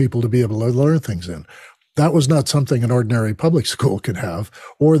for people to be able to learn things in. That was not something an ordinary public school could have,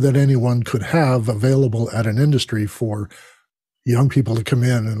 or that anyone could have available at an industry for young people to come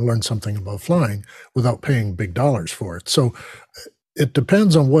in and learn something about flying without paying big dollars for it. So it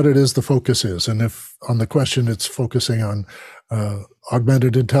depends on what it is the focus is. And if on the question it's focusing on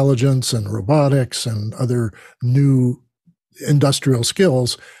augmented intelligence and robotics and other new industrial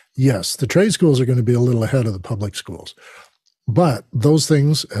skills, yes, the trade schools are going to be a little ahead of the public schools. But those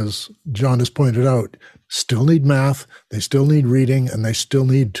things, as John has pointed out, still need math, they still need reading, and they still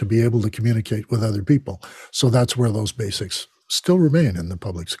need to be able to communicate with other people. So that's where those basics still remain in the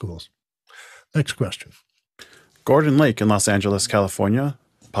public schools. Next question. Gordon Lake in Los Angeles, California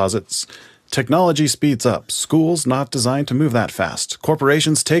posits, technology speeds up. Schools not designed to move that fast.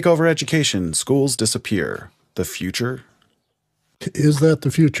 Corporations take over education. Schools disappear. The future? Is that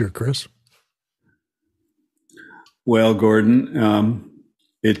the future, Chris? Well, Gordon,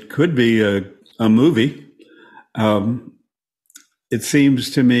 it could be a movie. It seems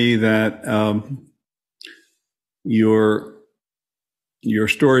to me that your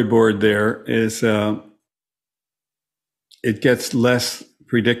storyboard there is it gets less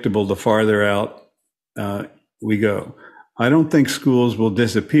predictable the farther out we go. I don't think schools will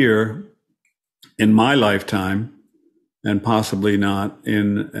disappear in my lifetime, and possibly not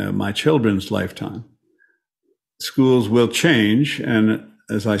in my children's lifetime. Schools will change, and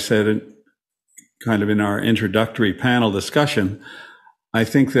as I said, kind of in our introductory panel discussion, I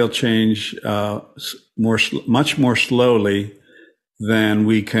think they'll change much more slowly than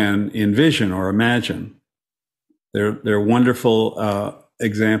we can envision or imagine. There are wonderful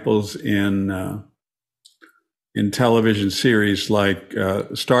examples in television series like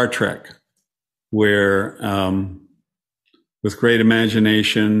Star Trek, where with great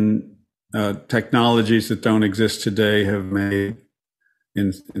imagination, technologies that don't exist today have made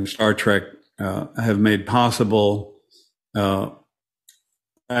in Star Trek have made possible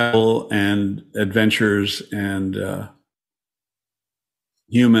travel and adventures and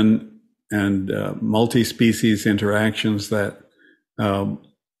human and multi-species interactions that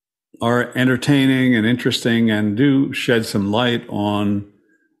are entertaining and interesting and do shed some light on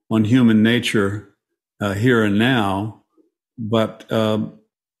human nature here and now. But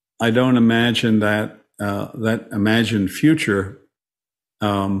I don't imagine that imagined future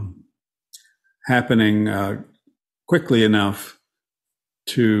happening quickly enough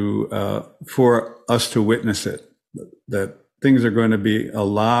for us to witness it. That things are going to be a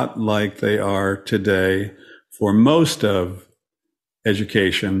lot like they are today for most of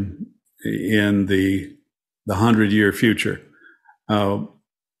education in the 100-year future.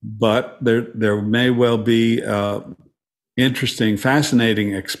 But there may well be interesting,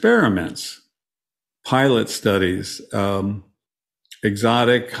 fascinating experiments, pilot studies,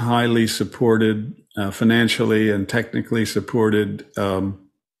 exotic, highly supported, financially and technically supported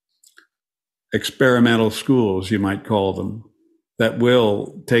experimental schools, you might call them, that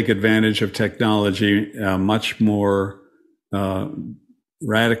will take advantage of technology much more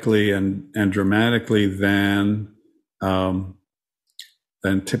radically and dramatically than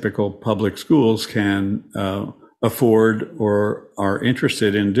typical public schools can afford or are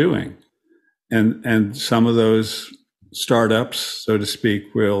interested in doing. And some of those startups, so to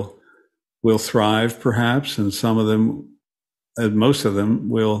speak, will thrive perhaps, and some of them, most of them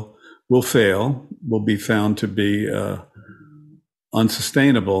will fail, will be found to be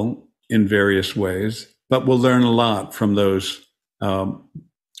unsustainable in various ways, but we'll learn a lot from those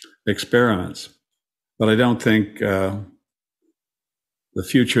experiments. But I don't think the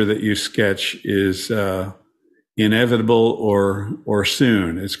future that you sketch is inevitable or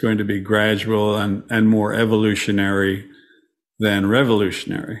soon. It's going to be gradual and more evolutionary than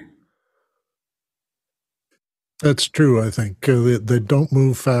revolutionary. That's true, I think. They don't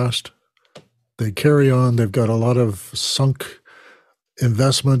move fast. They carry on. They've got a lot of sunk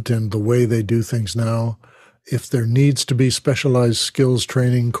investment in the way they do things now. If there needs to be specialized skills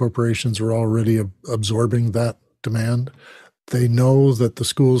training, corporations are already absorbing that demand. They know that the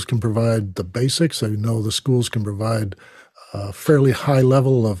schools can provide the basics. They know the schools can provide a fairly high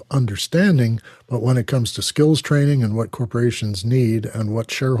level of understanding, but when it comes to skills training and what corporations need and what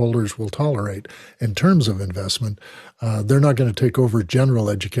shareholders will tolerate in terms of investment, they're not going to take over general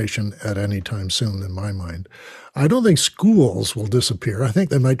education at any time soon, in my mind. I don't think schools will disappear. I think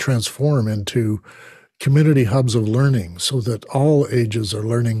they might transform into community hubs of learning so that all ages are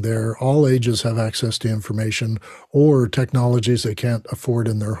learning there. All ages have access to information or technologies they can't afford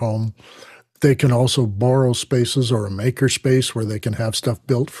in their home. They can also borrow spaces or a maker space where they can have stuff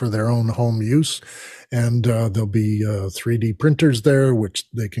built for their own home use. And there'll be 3D printers there, which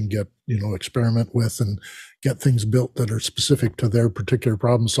they can get, experiment with and get things built that are specific to their particular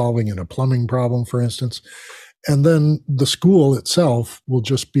problem solving in a plumbing problem, for instance. And then the school itself will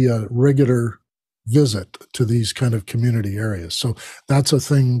just be a regular visit to these kind of community areas. So that's a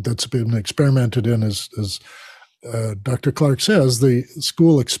thing that's been experimented in as Dr. Clark says, the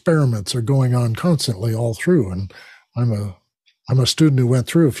school experiments are going on constantly all through. And I'm a student who went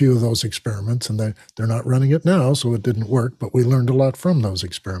through a few of those experiments, and they're not running it now, so it didn't work, but we learned a lot from those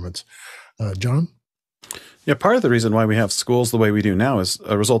experiments. John? Yeah, part of the reason why we have schools the way we do now is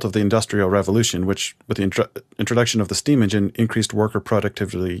a result of the Industrial Revolution, which, with the introduction of the steam engine, increased worker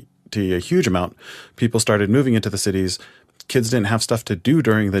productivity a huge amount. People started moving into the cities. Kids didn't have stuff to do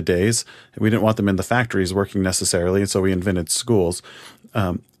during the days. We didn't want them in the factories working necessarily, and so we invented schools.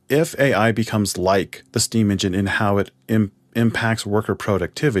 If AI becomes like the steam engine in how it impacts worker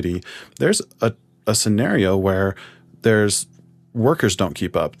productivity, there's a scenario where there's workers don't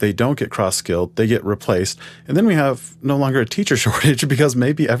keep up. They don't get cross-skilled. They get replaced. And then we have no longer a teacher shortage because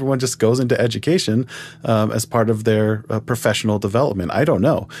maybe everyone just goes into education as part of their professional development. I don't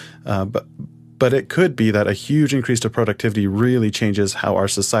know. But it could be that a huge increase to productivity really changes how our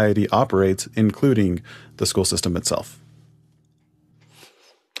society operates, including the school system itself.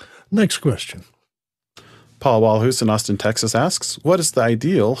 Next question. Paul Walhus in Austin, Texas asks, what is the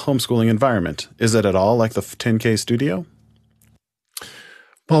ideal homeschooling environment? Is it at all like the 10K studio?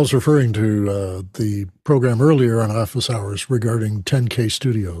 Paul's referring to the program earlier on Office Hours regarding 10K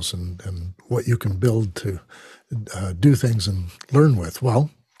studios and what you can build to do things and learn with. Well,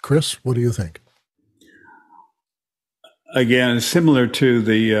 Chris, what do you think? Again, similar to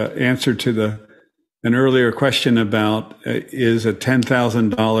the answer to an earlier question about is a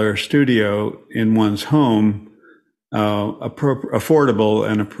 $10,000 studio in one's home affordable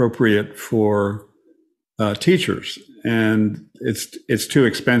and appropriate for teachers, and it's too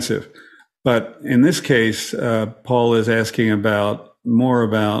expensive. But in this case, Paul is asking more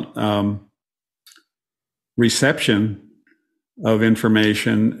about reception of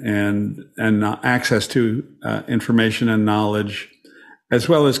information and access to information and knowledge, as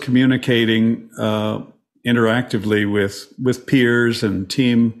well as communicating interactively with peers and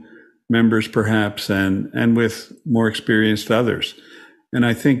team members, perhaps, and with more experienced others. And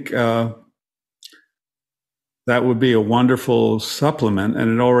I think that would be a wonderful supplement, and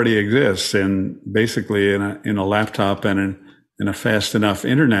it already exists basically in a laptop and a fast enough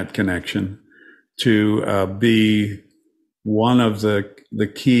internet connection to be one of the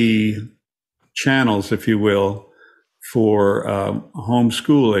key channels, if you will, for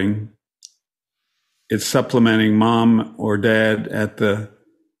homeschooling. It's supplementing mom or dad at the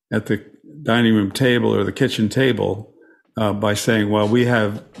dining room table or the kitchen table by saying, well, we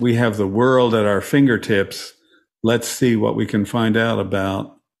have the world at our fingertips. Let's see what we can find out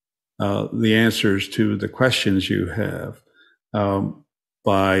about the answers to the questions you have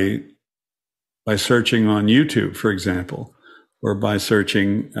by searching on YouTube, for example, or by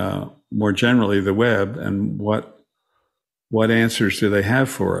searching more generally the web, and what answers do they have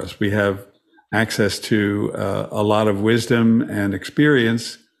for us? We have access to a lot of wisdom and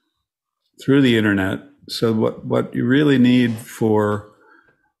experience through the internet. So what you really need for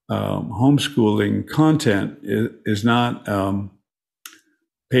homeschooling content is not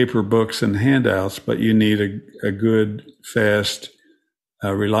paper books and handouts, but you need a good, fast,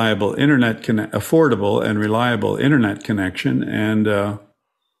 reliable affordable and reliable internet connection, and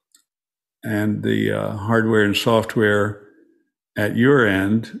the hardware and software at your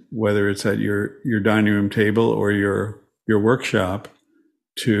end, whether it's at your dining room table or your workshop,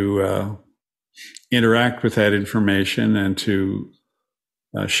 to interact with that information and to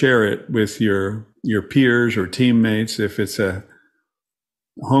share it with your peers or teammates. If it's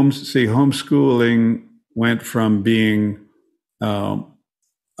homeschooling went from being a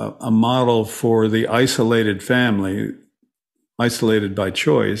model for the isolated family, isolated by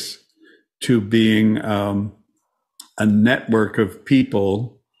choice, to being a network of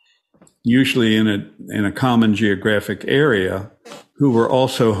people, usually in a common geographic area, who were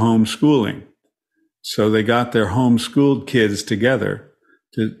also homeschooling. So they got their homeschooled kids together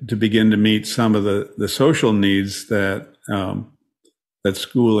to begin to meet some of the social needs that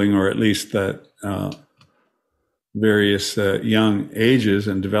schooling, or at least that various young ages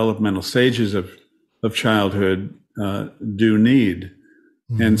and developmental stages of childhood do need.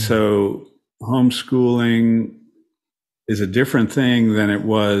 Mm-hmm. And so homeschooling is a different thing than it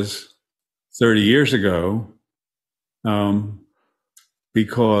was 30 years ago,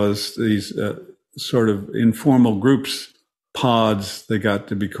 because these sort of informal groups, pods, they got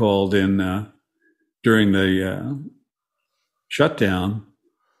to be called in during the shutdown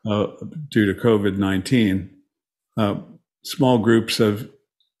due to COVID-19. Small groups of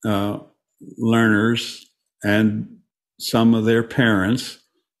learners and some of their parents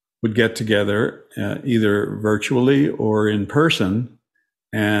would get together either virtually or in person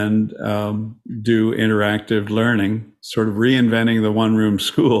and do interactive learning, sort of reinventing the one-room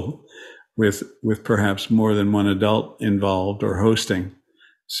school with perhaps more than one adult involved or hosting.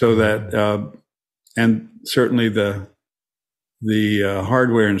 So that, and certainly the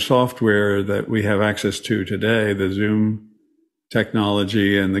hardware and software that we have access to today, the Zoom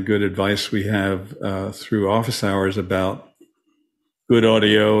technology and the good advice we have through office hours about good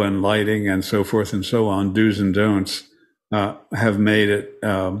audio and lighting and so forth and so on, do's and don'ts, have made it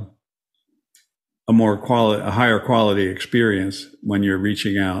a higher quality experience when you're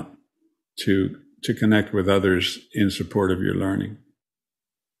reaching out to connect with others in support of your learning.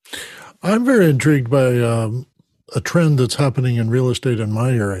 I'm very intrigued by a trend that's happening in real estate in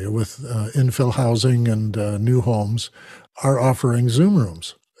my area with infill housing and new homes are offering Zoom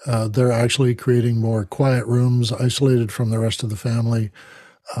rooms. They're actually creating more quiet rooms, isolated from the rest of the family,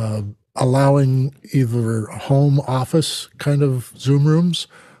 allowing either home office kind of Zoom rooms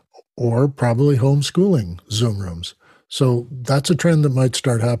or probably homeschooling Zoom rooms. So that's a trend that might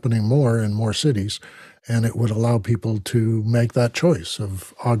start happening more in more cities, and it would allow people to make that choice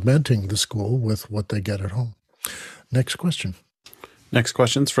of augmenting the school with what they get at home. Next question. Next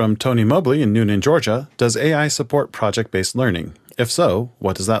question's from Tony Mobley in Noonan, Georgia. Does AI support project-based learning? If so,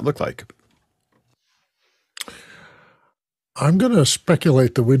 what does that look like? I'm going to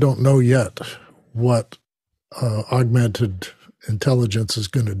speculate that we don't know yet what augmented intelligence is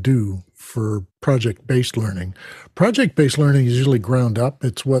going to do for project-based learning. Project-based learning is usually ground up.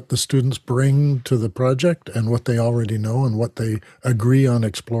 It's what the students bring to the project and what they already know and what they agree on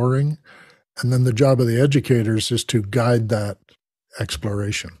exploring. And then the job of the educators is to guide that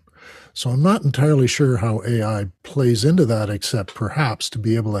exploration. So I'm not entirely sure how AI plays into that, except perhaps to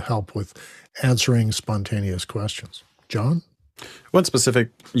be able to help with answering spontaneous questions. John? One specific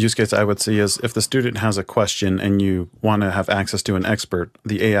use case I would see is if the student has a question and you want to have access to an expert,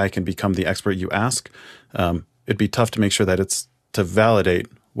 the AI can become the expert you ask. It'd be tough to make sure that it's to validate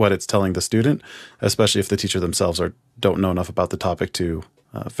what it's telling the student, especially if the teacher themselves don't know enough about the topic to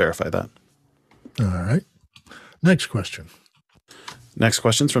verify that. All right. Next question. Next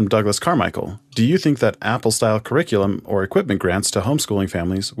question's from Douglas Carmichael. Do you think that Apple-style curriculum or equipment grants to homeschooling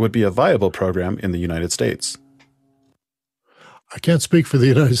families would be a viable program in the United States? I can't speak for the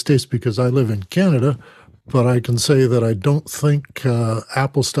United States because I live in Canada, but I can say that I don't think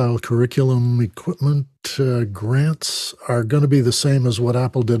Apple-style curriculum equipment grants are going to be the same as what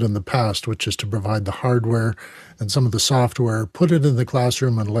Apple did in the past, which is to provide the hardware and some of the software, put it in the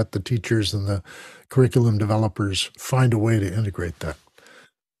classroom, and let the teachers and the curriculum developers find a way to integrate that.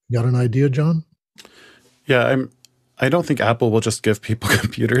 Got an idea, John? Yeah, I don't think Apple will just give people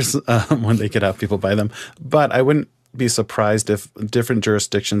computers when they could have people buy them, but I wouldn't be surprised if different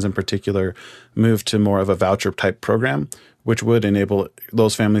jurisdictions in particular move to more of a voucher type program, which would enable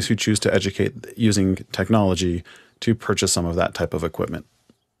those families who choose to educate using technology to purchase some of that type of equipment.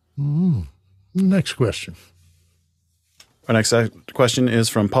 Next question. Our next question is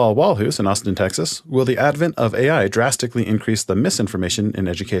from Paul Walhus in Austin, Texas. Will the advent of AI drastically increase the misinformation in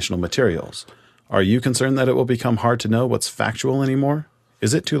educational materials? Are you concerned that it will become hard to know what's factual anymore?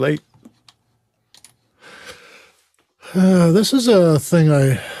 Is it too late? This is a thing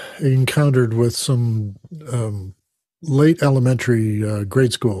I encountered with some late elementary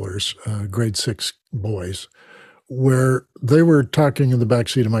grade schoolers, grade 6 boys, where they were talking in the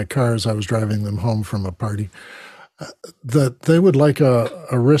backseat of my car as I was driving them home from a party, that they would like a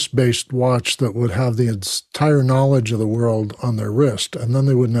wrist-based watch that would have the entire knowledge of the world on their wrist, and then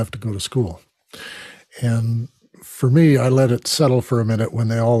they wouldn't have to go to school. And for me, I let it settle for a minute when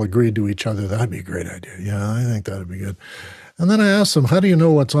they all agreed to each other, that'd be a great idea. Yeah, I think that'd be good. And then I asked them, how do you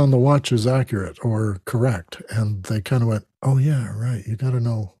know what's on the watch is accurate or correct? And they kind of went, oh, yeah, right. You got to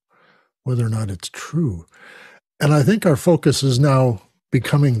know whether or not it's true. And I think our focus is now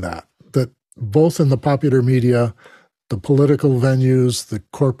becoming that both in the popular media, the political venues, the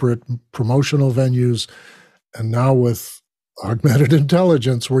corporate promotional venues, and now with augmented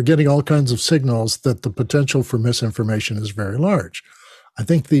intelligence, we're getting all kinds of signals that the potential for misinformation is very large. I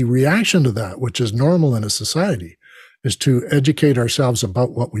think the reaction to that, which is normal in a society, is to educate ourselves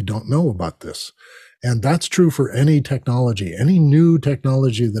about what we don't know about this. And that's true for any technology, any new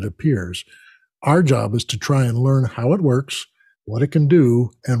technology that appears. Our job is to try and learn how it works, what it can do,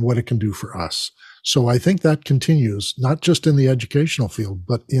 and what it can do for us. So I think that continues, not just in the educational field,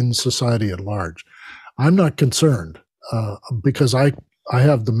 but in society at large. I'm not concerned because I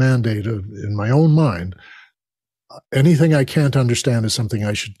have the mandate in my own mind, anything I can't understand is something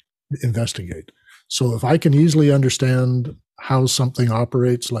I should investigate. So if I can easily understand how something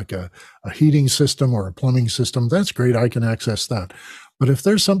operates, like a heating system or a plumbing system, that's great. I can access that. But if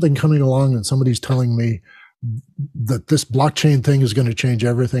there's something coming along and somebody's telling me that this blockchain thing is going to change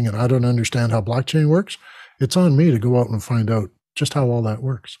everything and I don't understand how blockchain works, it's on me to go out and find out just how all that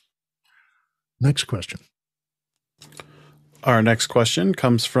works. Next question. Our next question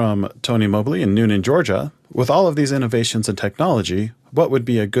comes from Tony Mobley in Noonan, Georgia. With all of these innovations in technology, what would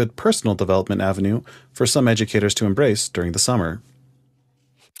be a good personal development avenue for some educators to embrace during the summer?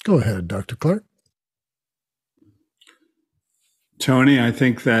 Go ahead, Dr. Clark. Tony, I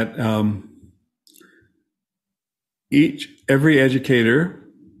think that every educator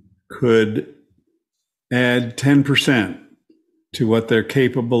could add 10% to what they're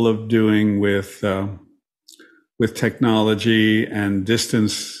capable of doing with technology and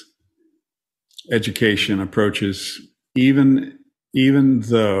distance education approaches, even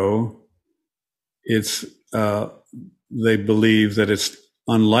though it's they believe that it's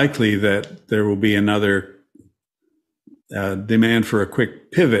unlikely that there will be another demand for a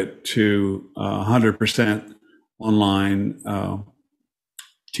quick pivot to 100% online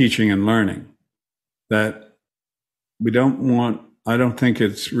teaching and learning. That I don't think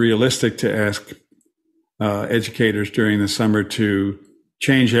it's realistic to ask educators during the summer to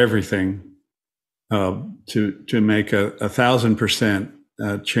change everything, to make a 1,000%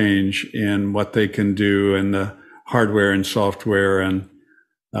 change in what they can do and the hardware and software and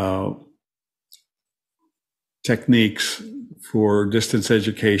techniques for distance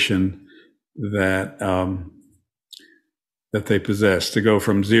education that they possess, to go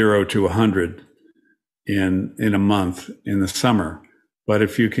from 0 to 100 in a month in the summer. But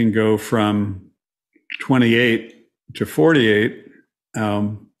if you can go from 28 to 48,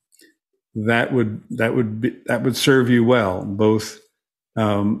 that would serve you well, both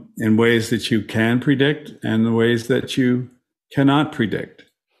in ways that you can predict and the ways that you cannot predict.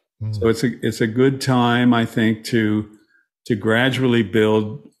 So it's a good time, I think, to gradually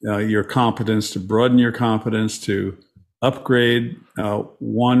build your competence, to broaden your competence, to upgrade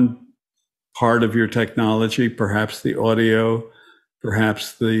one part of your technology, perhaps the audio,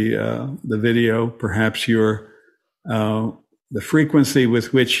 perhaps the video, perhaps your the frequency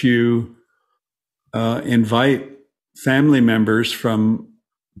with which you invite family members from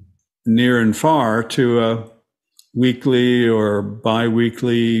near and far to a weekly or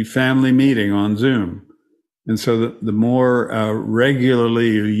bi-weekly family meeting on Zoom. And so the more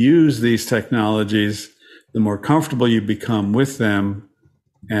regularly you use these technologies, the more comfortable you become with them,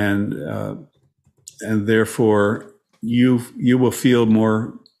 and therefore you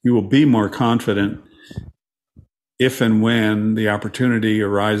will be more confident if and when the opportunity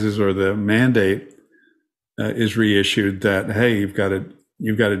arises or the mandate is reissued that, hey, you've got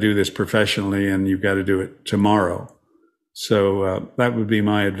to do this professionally and you've got to do it tomorrow. So that would be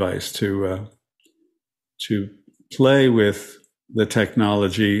my advice, to play with the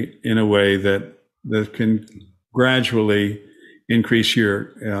technology in a way that can gradually increase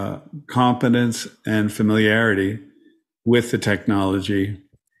your competence and familiarity with the technology,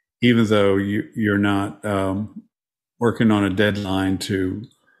 even though you're not working on a deadline to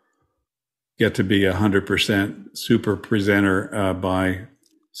get to be 100% super presenter by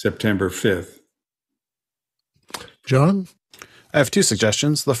September 5th. John? I have two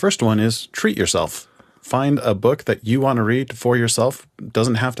suggestions. The first one is treat yourself. Find a book that you want to read for yourself. It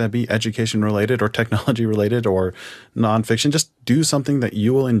doesn't have to be education related or technology related or nonfiction. Just do something that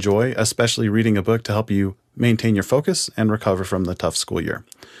you will enjoy, especially reading a book to help you maintain your focus and recover from the tough school year.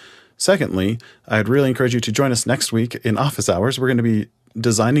 Secondly, I'd really encourage you to join us next week in office hours. We're going to be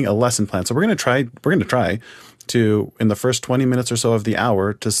designing a lesson plan. So we're going to try to, in the first 20 minutes or so of the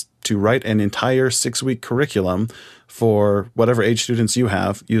hour, to write an entire 6-week curriculum for whatever age students you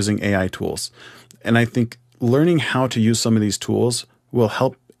have using AI tools. And I think learning how to use some of these tools will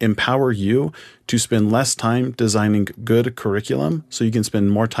help empower you to spend less time designing good curriculum so you can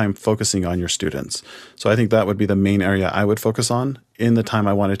spend more time focusing on your students. So I think that would be the main area I would focus on in the time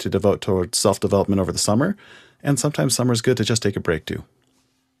I wanted to devote towards self-development over the summer. And sometimes summer is good to just take a break too.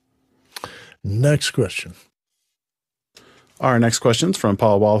 Next question. Our next question's from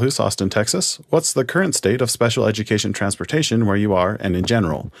Paul Walhus, Austin, Texas. What's the current state of special education transportation where you are and in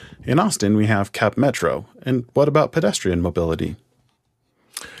general? In Austin, we have Cap Metro. And what about pedestrian mobility?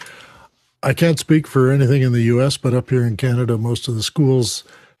 I can't speak for anything in the U.S., but up here in Canada, most of the schools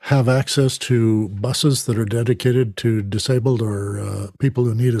have access to buses that are dedicated to disabled or people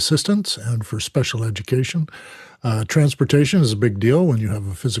who need assistance and for special education. Transportation is a big deal when you have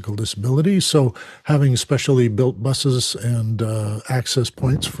a physical disability. So having specially built buses and access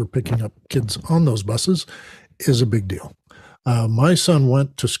points for picking up kids on those buses is a big deal. My son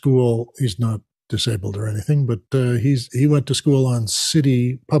went to school. He's not disabled or anything, but he went to school on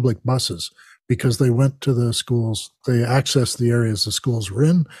city public buses because they went to the schools, they accessed the areas the schools were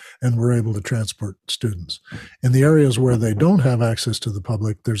in and were able to transport students. In the areas where they don't have access to the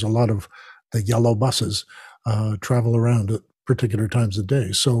public, there's a lot of the yellow buses travel around at particular times of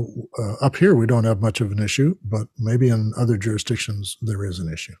day. So up here, we don't have much of an issue, but maybe in other jurisdictions, there is an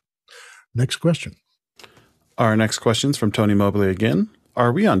issue. Next question. Our next question's from Tony Mobley again.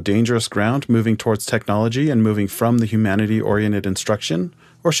 Are we on dangerous ground moving towards technology and moving from the humanity-oriented instruction,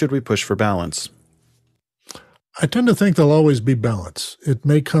 or should we push for balance? I tend to think there'll always be balance. It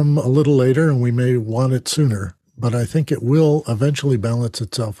may come a little later and we may want it sooner, but I think it will eventually balance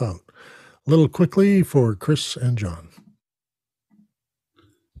itself out. A little quickly for Chris and John.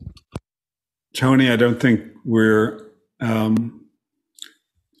 Tony, I don't think we're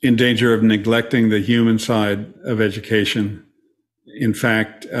in danger of neglecting the human side of education. In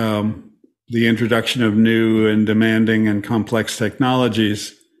fact, the introduction of new and demanding and complex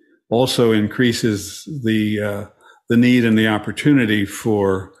technologies also increases the need and the opportunity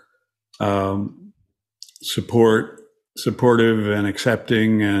for supportive and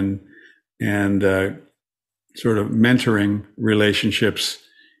accepting and sort of mentoring relationships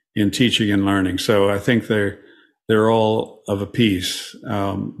in teaching and learning. So I think they're all of a piece.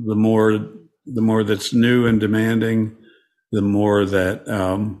 The more that's new and demanding, the more that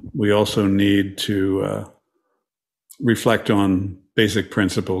we also need to reflect on basic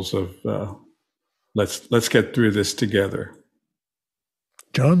principles of let's get through this together.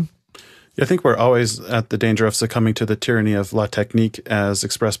 John? I think we're always at the danger of succumbing to the tyranny of la technique as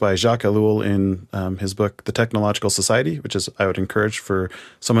expressed by Jacques Ellul in his book, The Technological Society, which is I would encourage for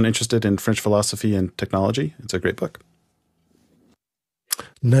someone interested in French philosophy and technology. It's a great book.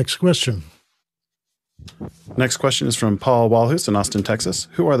 Next question. Next question is from Paul Walhus in Austin, Texas.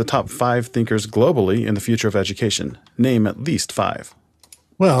 Who are the top 5 thinkers globally in the future of education? Name at least 5.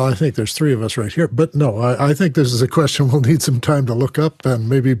 Well, I think there's 3 of us right here. But no, I think this is a question we'll need some time to look up and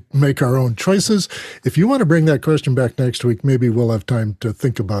maybe make our own choices. If you want to bring that question back next week, maybe we'll have time to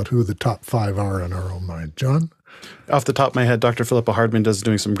think about who the top 5 are in our own mind. John? Off the top of my head, Dr. Philippa Hardman does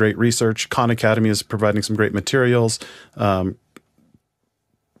doing some great research. Khan Academy is providing some great materials. Can't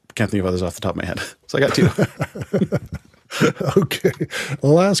think of others off the top of my head. So I got two. Okay.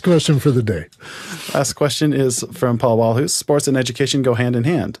 Last question for the day. Last question is from Paul Walhus. Sports and education go hand in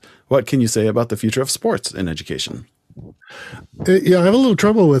hand. What can you say about the future of sports in education? Yeah, I have a little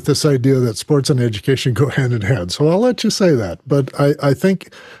trouble with this idea that sports and education go hand in hand. So I'll let you say that. But I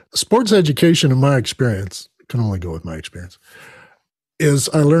think sports education, in my experience, can only go with my experience, is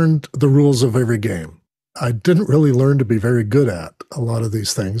I learned the rules of every game. I didn't really learn to be very good at a lot of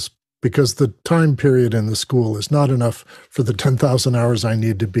these things because the time period in the school is not enough for the 10,000 hours I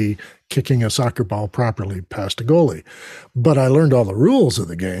need to be kicking a soccer ball properly past a goalie. But I learned all the rules of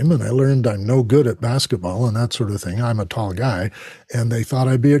the game, and I learned I'm no good at basketball and that sort of thing. I'm a tall guy, and they thought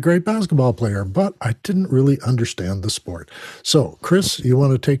I'd be a great basketball player, but I didn't really understand the sport. So, Chris, you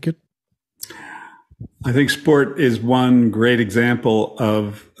want to take it? I think sport is one great example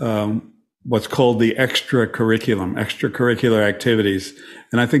of what's called the extracurricular activities.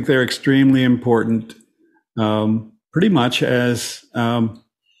 And I think they're extremely important, pretty much as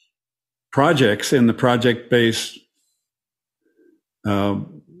projects in the project-based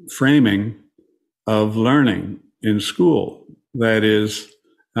framing of learning in school. That is,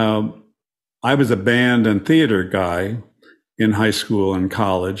 I was a band and theater guy in high school and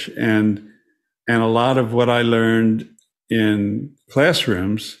college, and a lot of what I learned in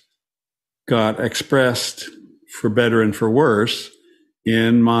classrooms got expressed, for better and for worse,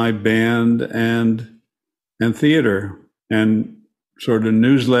 in my band and theater and sort of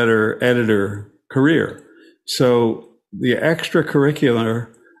newsletter editor career. So the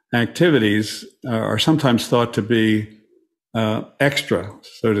extracurricular activities are sometimes thought to be extra,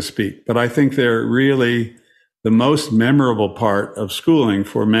 so to speak, but I think they're really the most memorable part of schooling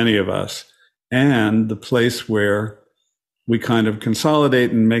for many of us, and the place where we kind of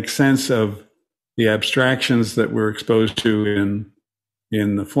consolidate and make sense of the abstractions that we're exposed to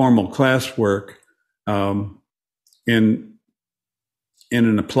in the formal classwork, in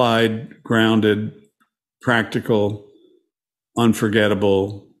an applied, grounded, practical,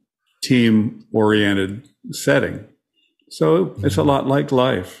 unforgettable, team-oriented setting. So it's a lot like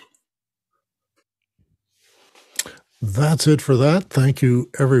life. That's it for that. Thank you,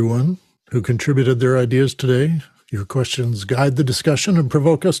 everyone who contributed their ideas today. Your questions guide the discussion and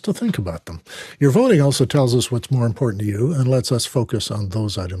provoke us to think about them. Your voting also tells us what's more important to you and lets us focus on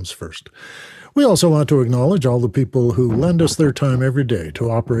those items first. We also want to acknowledge all the people who lend us their time every day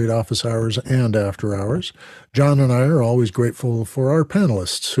to operate office hours and after hours. John and I are always grateful for our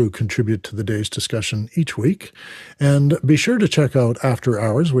panelists who contribute to the day's discussion each week. And be sure to check out After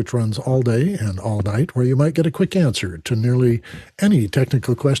Hours, which runs all day and all night, where you might get a quick answer to nearly any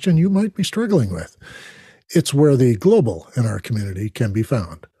technical question you might be struggling with. It's where the global in our community can be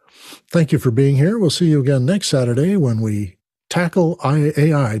found. Thank you for being here. We'll see you again next Saturday when we tackle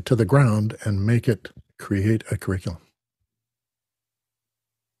AI to the ground and make it create a curriculum.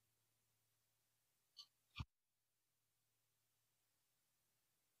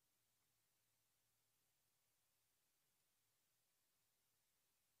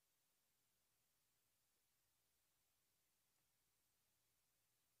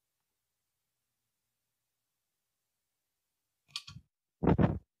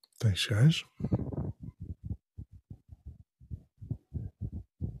 Thanks, guys.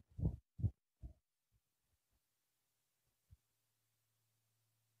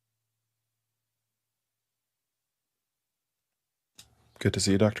 Good to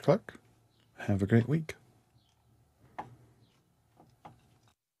see you, Dr. Clark. Have a great week.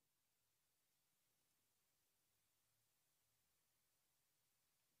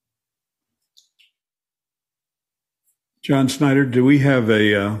 John Snyder, do we have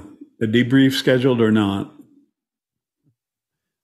a debrief scheduled or not?